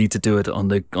Reynolds agreed to do it on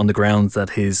the grounds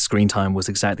that his screen time was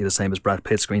exactly the same as Brad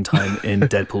Pitt's screen time in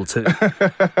Deadpool 2.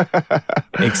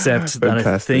 Except that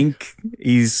I think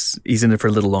he's in it for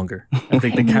a little longer. I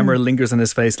think the camera lingers on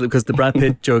his face because the Brad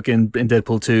Pitt joke in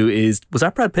Deadpool 2 was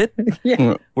that Brad Pitt?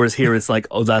 Yeah. Whereas here it's like,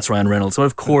 oh, that's Ryan Reynolds. So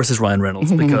of course it's Ryan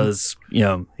Reynolds because,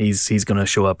 he's going to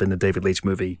show up in the David Leitch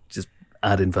movie just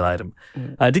ad infinitum.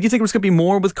 Did you think it was going to be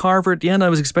more with Carver at the end? I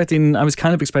was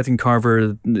kind of expecting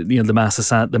Carver, the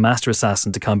master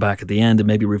assassin, to come back at the end and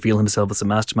maybe reveal himself as the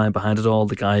mastermind behind it all.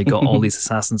 The guy who got all these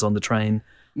assassins on the train.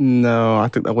 No, I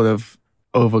think that would have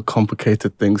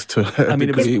overcomplicated things to. I mean,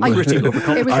 it was pretty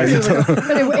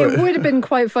overcomplicated. It would have been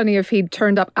quite funny if he'd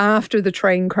turned up after the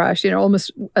train crash, almost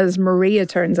as Maria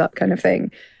turns up, kind of thing,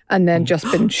 and then just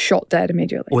been shot dead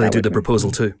immediately. Or they do the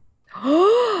proposal too.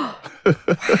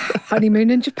 Honeymoon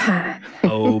in Japan.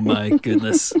 Oh my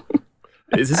goodness.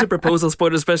 Is this a proposal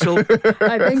spoiler special?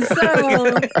 I think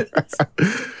so.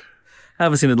 I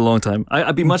haven't seen it in a long time.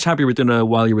 I'd be much happier with doing a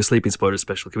While You Were Sleeping spoiler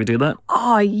special. Can we do that?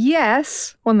 Oh,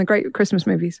 yes. One of the great Christmas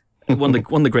movies. One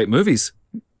of the great movies.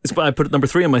 It's why I put it number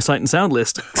 3 on my Sight and Sound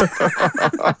list.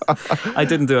 I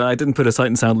didn't do it. I didn't put a Sight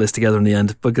and Sound list together in the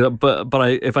end. But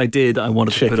if I did, I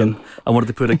wanted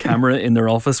to put a camera in their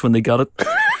office when they got it.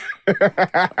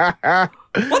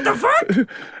 What the fuck?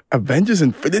 Avengers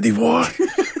Infinity War.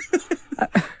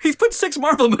 He's put 6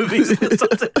 Marvel movies in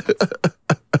something.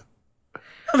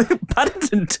 I mean,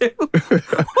 Paddington 2?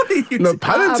 What are you No,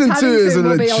 Paddington 2 is a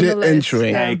legit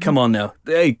entry. Hey, come on now.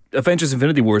 Hey, Avengers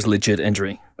Infinity War is a legit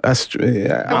entry. That's true,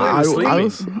 yeah.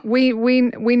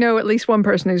 We know at least one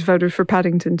person who's voted for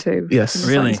Paddington 2. Yes.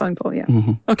 Really? Yeah.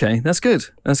 Mm-hmm. Okay, that's good.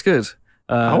 That's good.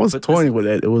 I was toying with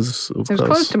it. It was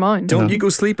close to mine. Don't you go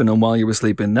sleeping on While You Were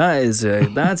Sleeping.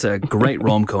 That's a great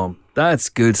rom-com. That's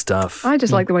good stuff. I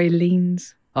just like the way he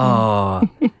leans. Oh,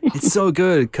 it's so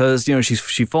good because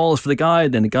she falls for the guy,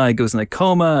 then the guy goes in a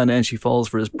coma, and then she falls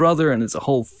for his brother, and it's a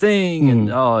whole thing, and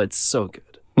it's so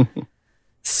good,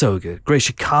 so good. Great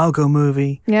Chicago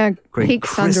movie, yeah. Great peak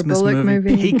Christmas Sandra Bullock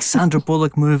movie. Peak Sandra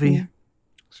Bullock movie. Yeah.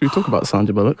 Should we talk about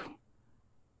Sandra Bullock?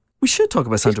 We should talk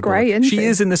about Sandra great, Bullock. isn't She she?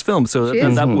 is in this film, so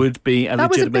that would be a that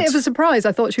was a legitimate bit of a surprise.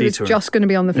 I thought she was detour. just going to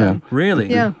be on the film.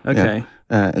 Really? Yeah. Okay.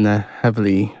 Yeah. In a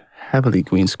heavily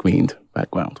green screened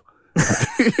background.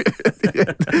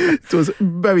 It was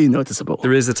very noticeable.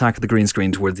 There is attack of the green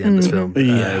screen towards the end of this film,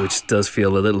 which does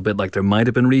feel a little bit like there might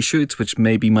have been reshoots, which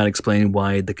maybe might explain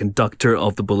why the conductor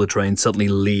of the bullet train suddenly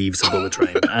leaves a bullet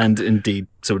train, and indeed,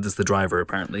 so does the driver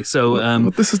apparently. So,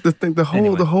 but this is the thing. The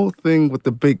whole thing with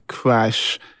the big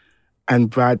crash and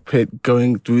Brad Pitt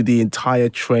going through the entire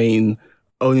train,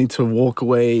 only to walk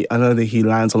away. I know that he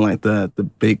lands on like the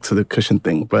big sort of cushion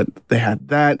thing, but they had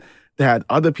that. They had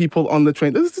other people on the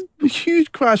train. This is a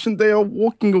huge crash, and they are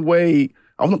walking away.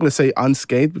 I'm not going to say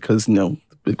unscathed because, the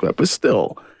big crash, but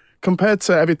still, compared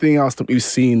to everything else that we've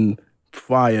seen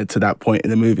prior to that point in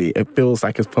the movie, it feels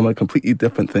like it's from a completely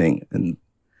different thing. And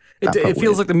it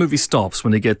feels like the movie stops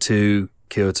when they get to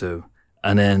Kyoto,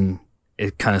 and then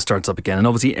it kind of starts up again, and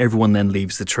obviously everyone then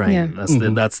leaves the train. Yeah.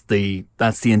 That's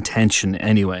the intention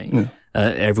anyway. Yeah.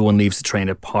 Everyone leaves the train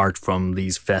apart from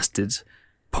these vested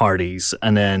parties,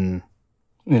 and then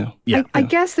I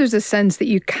guess there's a sense that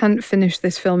you can't finish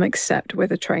this film except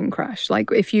with a train crash. Like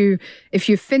if you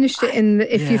finished it in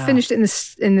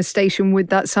the station, would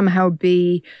that somehow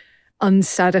be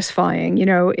unsatisfying? You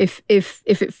know, if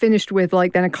it finished with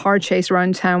like then a car chase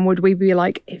around town, would we be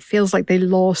like, it feels like they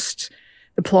lost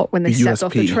the plot when they stepped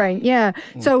off the train? Yeah.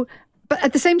 So, but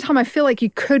at the same time, I feel like you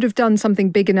could have done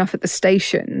something big enough at the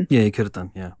station. Yeah, you could have done.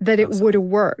 Yeah, that it would have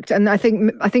worked. And I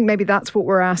think maybe that's what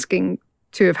we're asking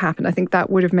to have happened. I think that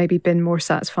would have maybe been more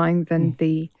satisfying than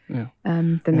this.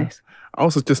 I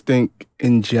also just think,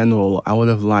 in general, I would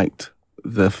have liked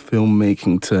the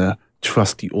filmmaking to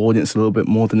trust the audience a little bit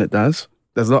more than it does.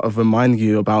 There's a lot of reminding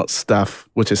you about stuff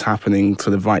which is happening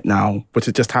sort of right now, which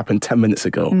had just happened 10 minutes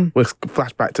ago. We'll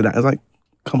flash back to that. It's like,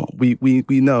 come on, we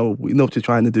know what you're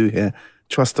trying to do here.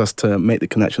 Trust us to make the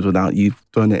connections without you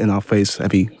throwing it in our face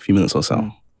every few minutes or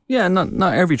so. Yeah,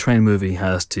 not every train movie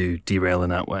has to derail in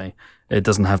that way. It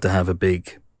doesn't have to have a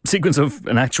big sequence of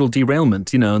an actual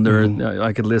derailment. You know, and there are,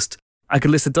 I could list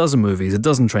a dozen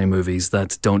train movies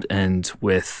that don't end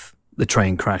with the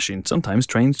train crashing. Sometimes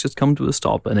trains just come to a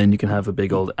stop, and then you can have a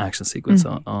big old action sequence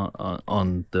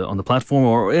on the platform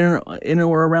or in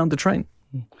or around the train.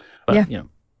 But, you know.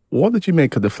 What did you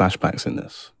make of the flashbacks in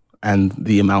this and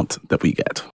the amount that we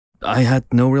get? I had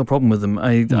no real problem with them.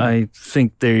 I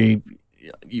think they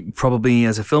probably,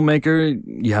 as a filmmaker,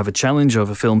 you have a challenge of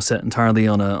a film set entirely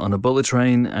on a bullet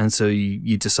train, and so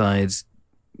you decide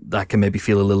that can maybe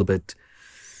feel a little bit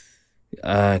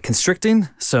constricting.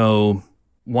 So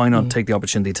why not take the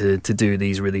opportunity to do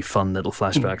these really fun little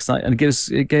flashbacks? And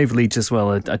it gave Leitch as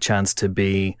well a chance to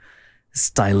be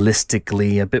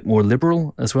stylistically a bit more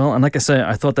liberal as well. And like I say,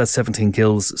 I thought that 17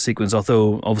 kills sequence,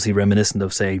 although obviously reminiscent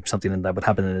of, say, something that would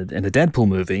happen in a Deadpool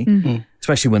movie,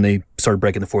 especially when they started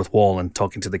breaking the fourth wall and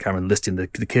talking to the camera and listing the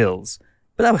kills.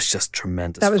 But that was just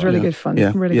tremendous. That was really good fun.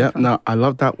 Yeah, really good fun. No, I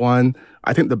love that one.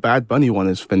 I think the Bad Bunny one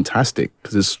is fantastic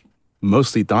because it's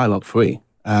mostly dialogue free,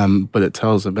 but it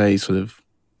tells a very sort of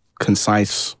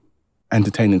concise,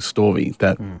 entertaining story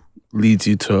that leads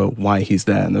you to why he's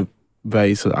there. And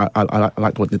very, so I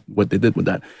like what they did with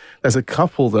that. There's a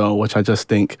couple though, which I just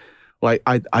think, like,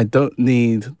 I don't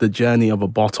need the journey of a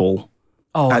bottle.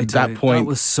 Oh, at that point, that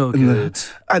was so good.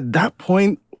 At that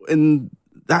point,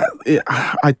 I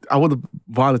would have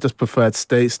rather just preferred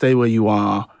stay where you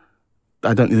are.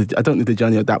 I don't need the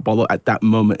journey of that bottle at that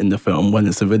moment in the film when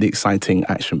it's a really exciting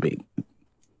action beat.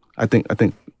 I think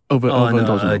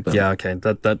overindulgent. Yeah, okay,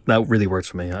 that really worked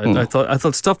for me. I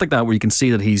thought stuff like that where you can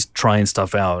see that he's trying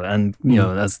stuff out, and you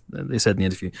know, as they said in the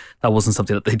interview, that wasn't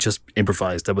something that they just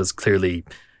improvised. That was clearly,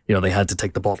 you know, they had to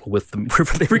take the bottle with them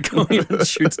wherever they were going and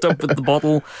shoot stuff with the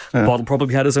bottle. The bottle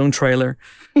probably had his own trailer.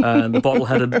 And the bottle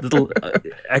had a little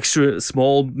extra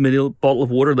small mini bottle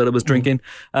of water that it was drinking.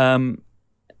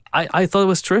 I thought it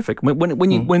was terrific.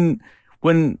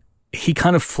 When he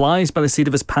kind of flies by the seat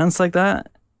of his pants like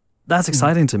that, that's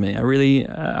exciting to me. I really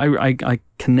I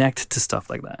connect to stuff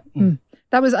like that.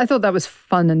 I thought that was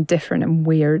fun and different and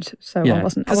weird. So I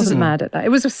wasn't mad at that. It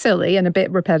was silly and a bit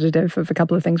repetitive of a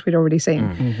couple of things we'd already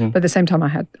seen. But at the same time,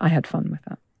 I had fun with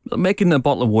that. Making a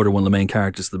bottle of water one of the main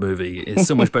characters of the movie is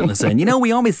so much better than saying, you know,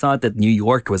 we always thought that New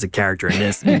York was a character in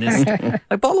this.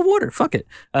 Like, bottle of water, fuck it.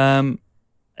 I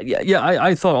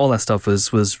thought all that stuff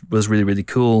was really, really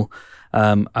cool.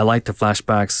 I liked the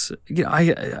flashbacks. You know,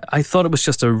 I thought it was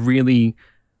just a really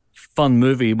fun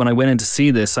movie. When I went in to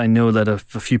see this, I know that a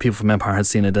few people from Empire had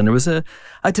seen it, and there was a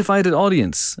divided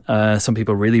audience. Some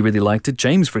people really, really liked it.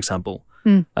 James, for example,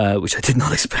 which I did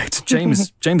not expect.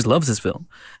 James loves this film,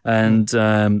 and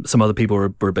some other people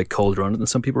were a bit colder on it, and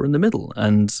some people were in the middle.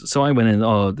 And so I went in,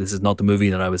 this is not the movie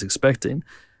that I was expecting.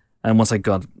 And once I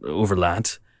got over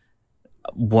that,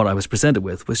 what I was presented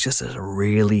with was just a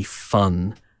really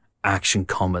fun action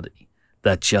comedy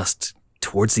that just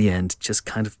towards the end just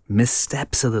kind of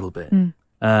missteps a little bit.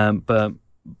 But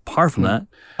apart from that,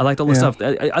 I liked all the stuff.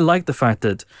 I like the fact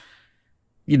that,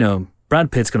 you know,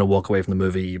 Brad Pitt's going to walk away from the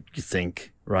movie, you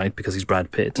think, right? Because he's Brad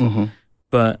Pitt.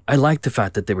 But I like the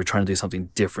fact that they were trying to do something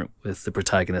different with the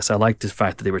protagonist. I like the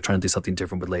fact that they were trying to do something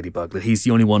different with Ladybug. That he's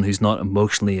the only one who's not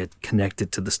emotionally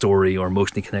connected to the story or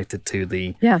emotionally connected to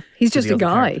the... Yeah, he's just a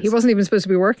guy. Characters. He wasn't even supposed to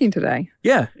be working today.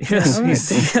 Yeah, yes,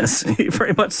 yes,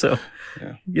 very much so.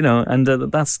 Yeah. You know, and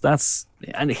that's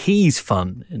and he's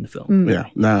fun in the film. Yeah,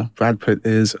 no, Brad Pitt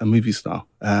is a movie star.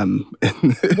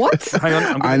 What? Hang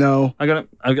on, I know.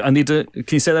 I need to. Can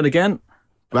you say that again?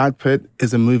 Brad Pitt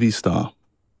is a movie star.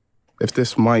 if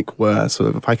this mic were sort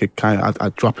of, if I could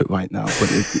I'd drop it right now, but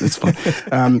it's fine.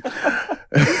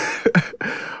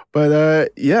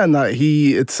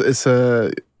 It's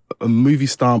a movie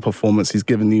star performance. He's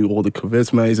given you all the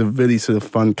charisma. He's a really sort of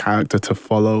fun character to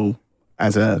follow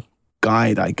as a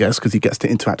guide, I guess, because he gets to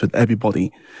interact with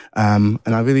everybody. And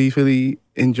I really, really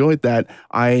enjoyed that.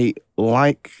 I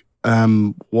like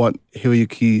what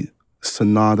Hiroyuki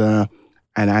Sanada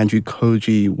and Andrew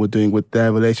Koji were doing with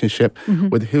their relationship. Mm-hmm.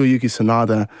 With Hiroyuki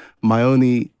Sanada, my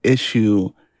only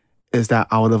issue is that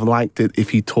I would have liked it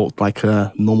if he talked like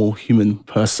a normal human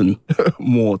person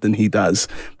more than he does.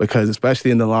 Because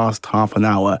especially in the last half an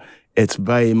hour, it's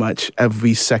very much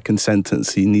every second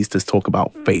sentence he needs to talk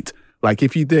about fate. Like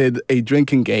if you did a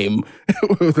drinking game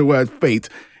with the word fate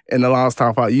in the last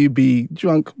half hour, you'd be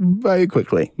drunk very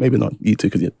quickly. Maybe not you two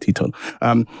because you're teetotal.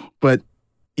 But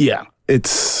yeah.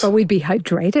 But we'd be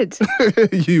hydrated.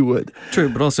 You would. True,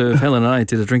 but also if Helen and I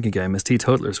did a drinking game as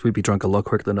teetotalers, we'd be drunk a lot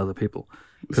quicker than other people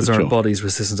because our body's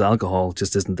resistance to alcohol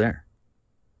just isn't there.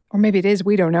 Or maybe it is.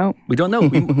 We don't know. We don't know.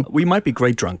 We might be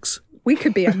great drunks. We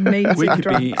could be amazing We could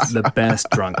drunks. be the best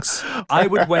drunks. I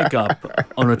would wake up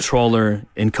on a trawler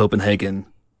in Copenhagen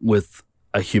with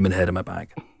a human head in my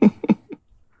bag.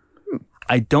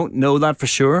 I don't know that for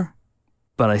sure,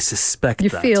 but I suspect you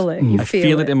that. Feel it. I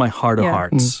feel it in my heart of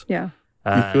hearts. Yeah.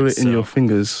 You feel it in your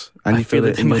fingers and you feel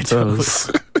it in your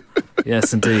toes.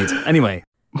 Yes, indeed. Anyway.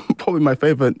 Probably my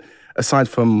favorite, aside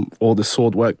from all the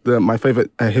sword work, my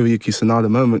favorite Hiroyuki Sanada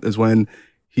moment is when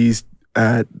he's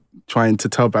trying to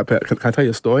tell Brad Pitt, can I tell you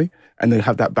a story? And they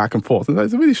have that back and forth. And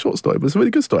it's a really short story, but it's a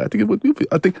really good story.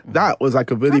 I think that was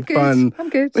like a really fun... I'm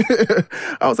good.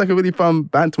 That was like a really fun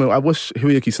banter. I wish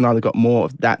Hiroyuki Sanada got more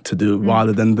of that to do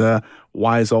rather than the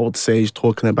wise old sage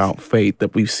talking about fate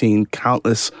that we've seen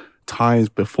countless times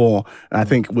before. And I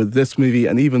think with this movie,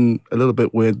 and even a little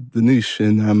bit with the Noosh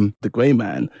in The Grey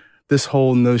Man, this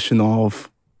whole notion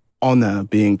of honor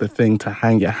being the thing to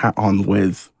hang your hat on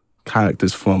with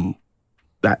characters from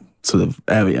that sort of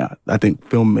area. I think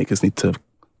filmmakers need to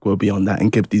go beyond that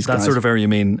and give these guys... That sort of area you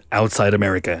mean outside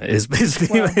America is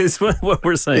what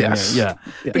we're saying. Yes. Yeah.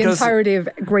 The entirety of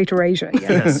Greater Asia.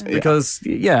 Yeah. Yes, because,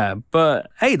 but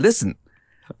hey, listen,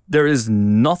 there is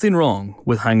nothing wrong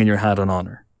with hanging your hat on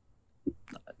honor.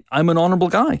 I'm an honorable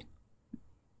guy.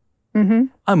 Mm-hmm.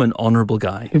 I'm an honorable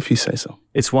guy. If you say so.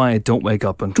 It's why I don't wake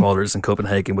up on trawlers in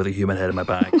Copenhagen with a human head in my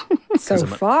bag.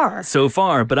 So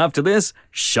far. But after this,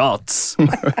 shots.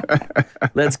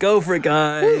 Let's go for it,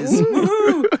 guys.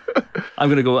 Woo-hoo. I'm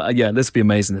going to go, this would be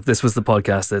amazing if this was the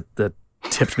podcast that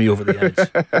tipped me over the edge.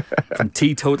 From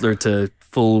teetotaler to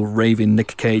full raving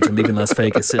Nick Cage and leaving Las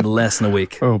Vegas in less than a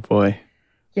week. Oh, boy.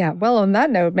 Yeah, well, on that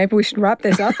note, maybe we should wrap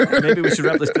this up.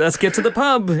 Let's get to the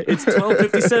pub. It's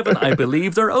 12:57. I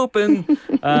believe they're open.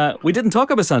 We didn't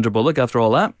talk about Sandra Bullock after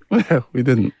all that. We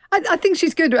didn't. I think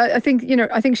she's good. I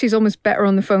think she's almost better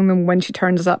on the phone than when she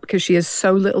turns up because she has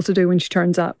so little to do when she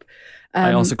turns up.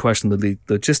 I also question the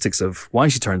logistics of why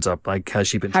she turns up. Like, has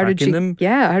she been tracking them?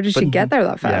 Yeah, how did she get there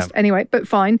that fast? Yeah. Anyway, but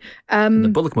fine. The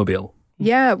Bullock-mobile.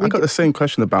 Yeah. I got the same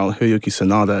question about Hiroyuki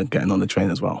Sanada getting on the train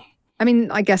as well. I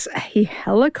mean, I guess he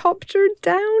helicoptered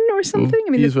down or something. I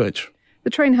mean, he's rich.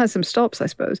 The train has some stops, I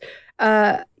suppose.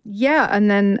 And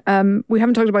then we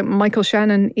haven't talked about Michael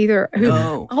Shannon either. Who,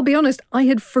 I'll be honest, I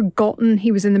had forgotten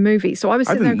he was in the movie. So I was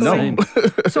sitting there going,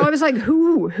 so I was like,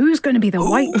 who's going to be the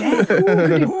White Death? Who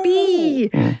could it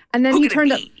be? And then he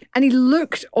turned up and he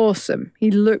looked awesome. He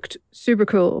looked super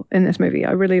cool in this movie.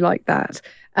 I really liked that.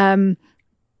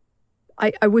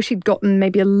 I wish he'd gotten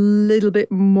maybe a little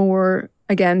bit more,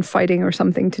 again, fighting or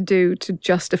something to do to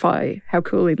justify how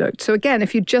cool he looked. So again,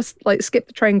 if you just skip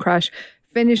the train crash,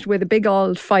 finished with a big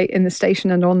old fight in the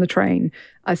station and on the train,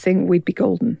 I think we'd be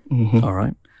golden. Mm-hmm. All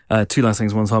right. Two last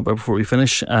things I want to talk about before we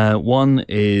finish. One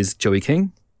is Joey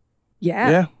King.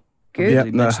 Yeah. Good. Yeah,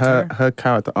 no, her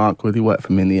character arc really worked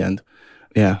for me in the end.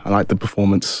 Yeah, I like the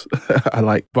performance. I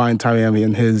like Brian Tyree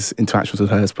and his interactions with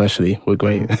her especially were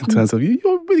great in terms of, you're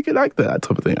a really good actor, that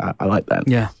type of thing. I like that.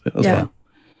 Yeah. It was fun.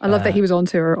 I love that he was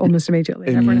onto her almost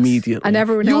immediately. And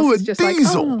everyone else was just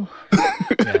Diesel.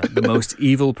 The most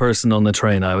evil person on the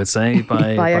train, I would say,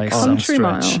 by a some country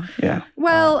stretch. mile. Yeah.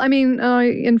 Well, I mean,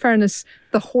 in fairness,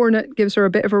 the Hornet gives her a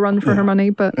bit of a run for her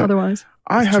money, but otherwise.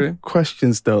 I have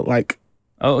questions though,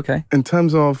 okay. In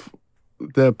terms of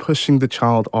they're pushing the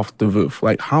child off the roof,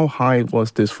 how high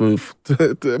was this roof?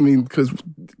 I mean, because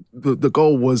the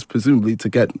goal was presumably to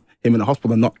get him in the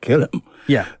hospital and not kill him.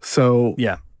 Yeah. So,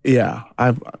 yeah, I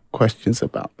have questions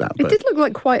about that. It did look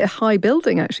like quite a high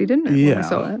building, actually, didn't it? Yeah. When we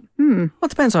saw it. Well, it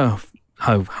depends how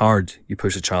hard you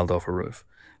push a child off a roof.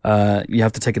 you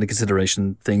have to take into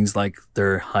consideration things like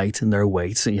their height and their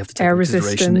weight. So you have to take air into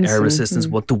consideration air resistance,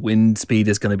 what the wind speed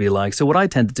is going to be like. So what I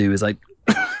tend to do is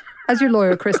as your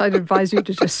lawyer, Chris, I'd advise you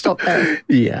to just stop there.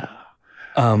 Yeah.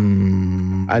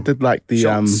 I did like the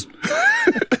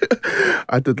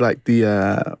I did like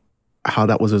the how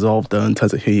that was resolved though in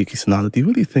terms of Hiyuki Sanada. Do you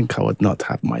really think I would not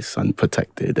have my son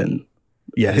protected? And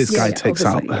his guy takes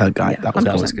out her guy. Yeah,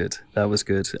 that was good. That was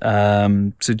good.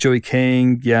 So Joey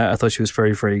King, I thought she was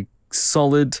very, very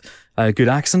solid. Good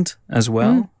accent as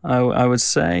well, I would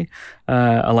say.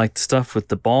 I liked the stuff with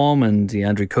the bomb and the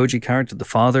Andrew Koji character, the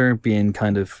father, being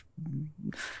kind of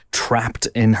trapped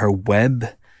in her web.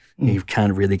 You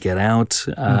can't really get out.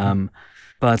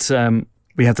 But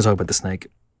we have to talk about the snake.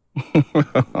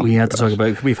 We have to talk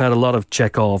about, we've had a lot of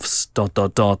Chekhov's ...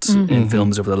 in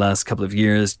films over the last couple of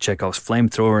years. Chekhov's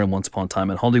flamethrower in Once Upon a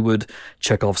Time in Hollywood,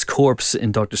 Chekhov's corpse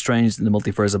in Doctor Strange in the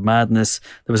Multiverse of Madness.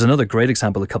 There was another great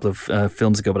example a couple of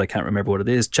films ago, but I can't remember what it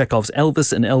is. Chekhov's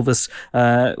Elvis in Elvis,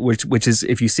 which is,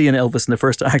 if you see an Elvis in the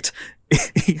first act,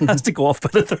 he has to go off by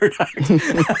the third act.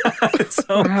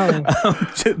 So,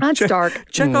 that's dark.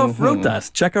 Chekhov wrote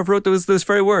that. Chekhov wrote those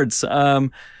very words.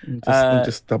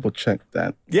 Just double check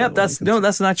that. Yeah, that's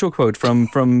an actual quote from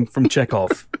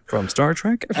Chekhov from Star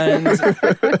Trek, and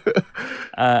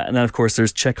then of course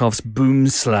there's Chekhov's boom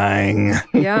slang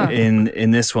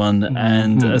in this one,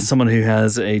 and as someone who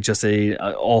has a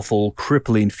awful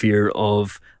crippling fear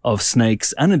of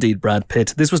snakes, and indeed Brad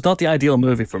Pitt, this was not the ideal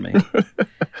movie for me.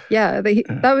 Yeah,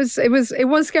 it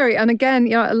was scary, and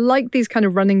again, I like these kind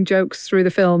of running jokes through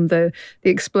the film, the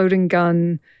exploding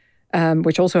gun.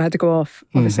 Which also had to go off,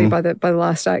 obviously, by the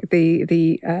last act.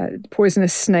 The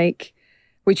poisonous snake,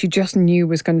 which you just knew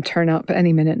was going to turn up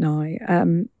any minute now.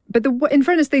 But in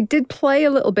fairness, they did play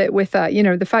a little bit with that.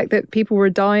 The fact that people were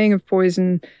dying of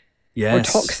poison or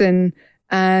toxin,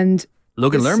 and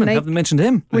Logan Lerman, haven't mentioned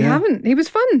him. We haven't. He was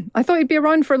fun. I thought he'd be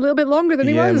around for a little bit longer than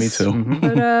he was. Yeah, me too.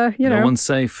 But no one's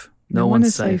safe. No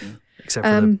one's safe. Except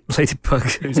for the ladybug,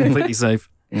 who's completely safe.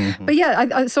 But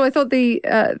yeah, so I thought the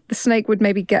snake would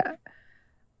maybe get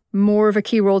more of a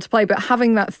key role to play, but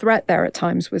having that threat there at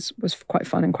times was quite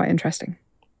fun and quite interesting.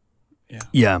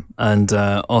 Yeah, and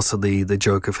also the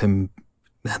joke of him,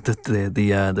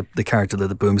 the character that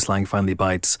the boom slang finally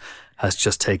bites has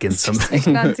just taken some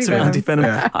anti-venom.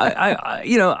 Yeah.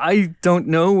 I don't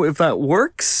know if that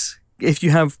works. If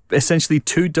you have essentially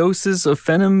 2 doses of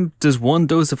venom, does 1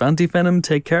 dose of antivenom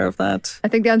take care of that? I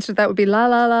think the answer to that would be la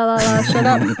la la la la. Shut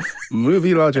up.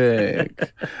 Movie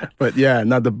logic. But yeah,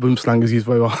 now the boom slang is used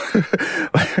very well.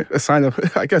 A sign of,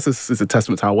 I guess it's a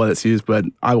testament to how well it's used. But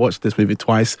I watched this movie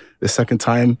twice. The second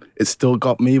time, it still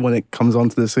got me when it comes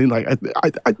onto the scene. Like I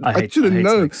should have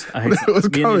known it was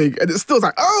coming, and it's still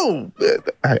like, oh,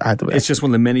 I had to. It's just one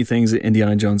of the many things that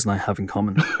Indiana Jones and I have in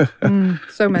common.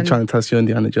 So many. You're trying to tell us you're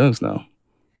Indiana Jones now.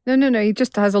 No. He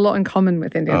just has a lot in common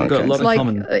with Indiana Jones. Got a lot in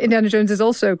common. Indiana Jones is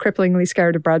also cripplingly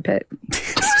scared of Brad Pitt.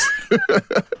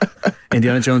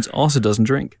 Indiana Jones also doesn't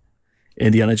drink.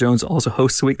 Indiana Jones also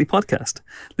hosts a weekly podcast.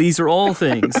 These are all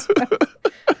things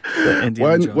that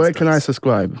Indiana Jones where can I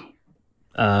subscribe?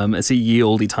 It's a ye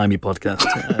oldie timey podcast.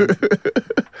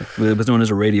 It was known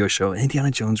as a radio show. Indiana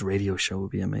Jones radio show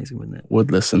would be amazing, wouldn't it?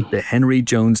 Would listen. The Henry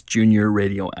Jones Jr.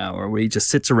 radio hour, where he just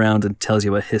sits around and tells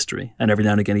you about history, and every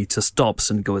now and again he just stops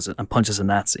and goes and punches a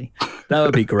Nazi. That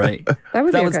would be great.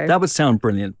 That would sound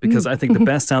brilliant, because I think the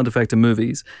best sound effect in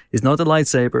movies is not the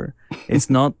lightsaber, it's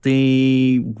not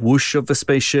the whoosh of a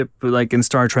spaceship like in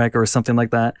Star Trek or something like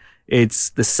that. It's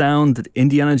the sound that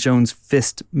Indiana Jones'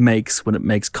 fist makes when it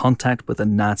makes contact with a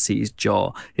Nazi's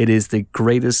jaw. It is the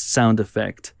greatest sound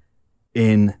effect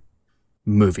in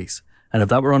movies. And if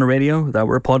that were on a radio, if that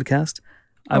were a podcast,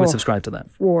 I would subscribe to that.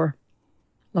 War.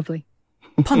 Lovely.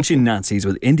 Punching Nazis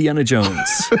with Indiana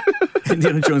Jones.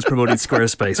 Indiana Jones promoting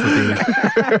Squarespace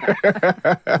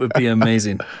would be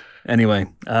amazing. Anyway,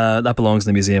 that belongs in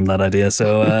the museum, that idea.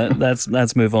 So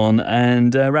let's move on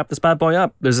and wrap this bad boy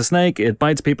up. There's a snake. It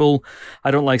bites people.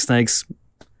 I don't like snakes.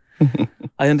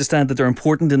 I understand that they're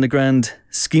important in the grand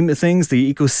scheme of things,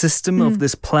 the ecosystem of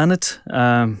this planet.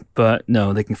 But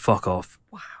no, they can fuck off.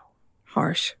 Wow.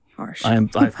 Harsh.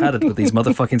 I've had it with these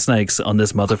motherfucking snakes on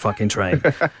this motherfucking train.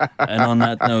 And on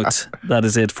that note, that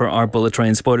is it for our Bullet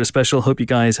Train spoiler special. Hope you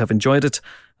guys have enjoyed it.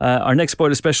 Our next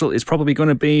spoiler special is probably going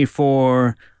to be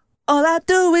for All I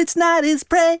Do Each Night Is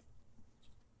Pray.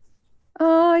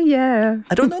 Oh, yeah.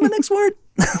 I don't know the next word.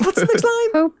 What's the next line?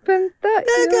 Hoping that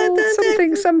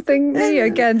you'll something me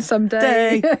again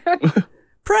someday.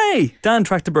 Prey! Dan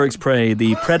Trachtenberg's Prey,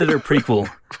 the Predator prequel.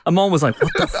 Amon was like,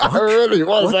 what the fuck? I really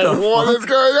was like, what is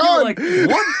going on? Like,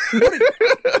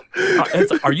 what?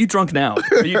 Are you drunk now?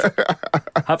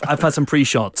 I've had some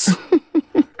pre-shots.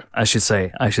 I should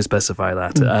specify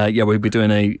that. We'll be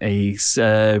doing a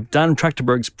Dan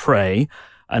Trachtenberg's Prey,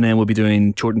 and then we'll be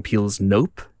doing Jordan Peele's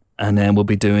Nope, and then we'll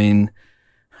be doing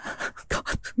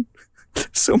God,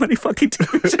 so many fucking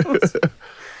TV shows.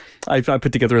 I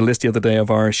put together a list the other day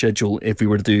of our schedule if we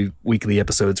were to do weekly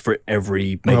episodes for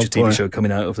every major TV show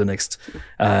coming out over the next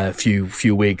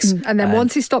few weeks. And then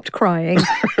once he stopped crying,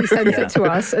 he sent it to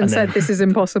us and said, "This is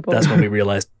impossible." That's when we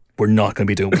realised we're not going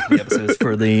to be doing weekly episodes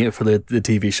for the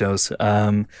TV shows.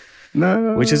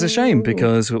 No, which is a shame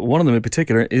because one of them in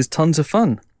particular is tons of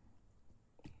fun.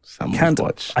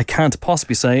 I can't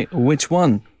possibly say which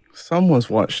one. Someone's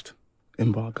watched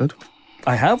Embargoed.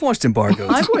 I have watched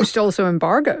Embargoed. I've watched also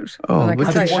Embargoed. Oh, have you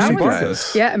watched Embargoed?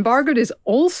 Yeah, Embargoed is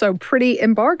also pretty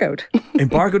embargoed.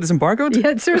 Embargoed is embargoed? Yeah,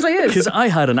 it seriously is. Because I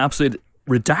had an absolute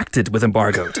redacted with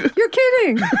Embargoed. You're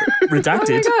kidding.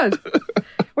 Redacted? Oh my God.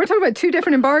 We're talking about 2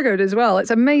 different Embargoed as well. It's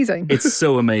amazing. It's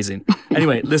so amazing.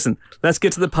 Anyway, listen, let's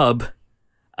get to the pub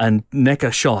and neck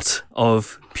a shot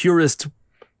of purest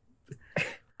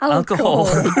alcohol.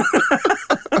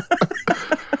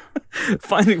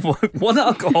 Finding one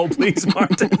alcohol, please,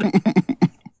 Martin.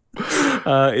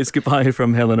 It's goodbye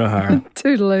from Helen O'Hara.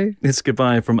 Toodaloo. It's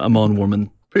goodbye from Amon Warmann.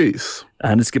 Peace.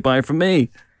 And it's goodbye from me.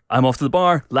 I'm off to the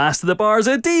bar. Last of the bars,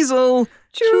 a diesel.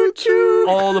 Choo choo.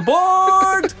 All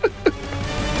aboard.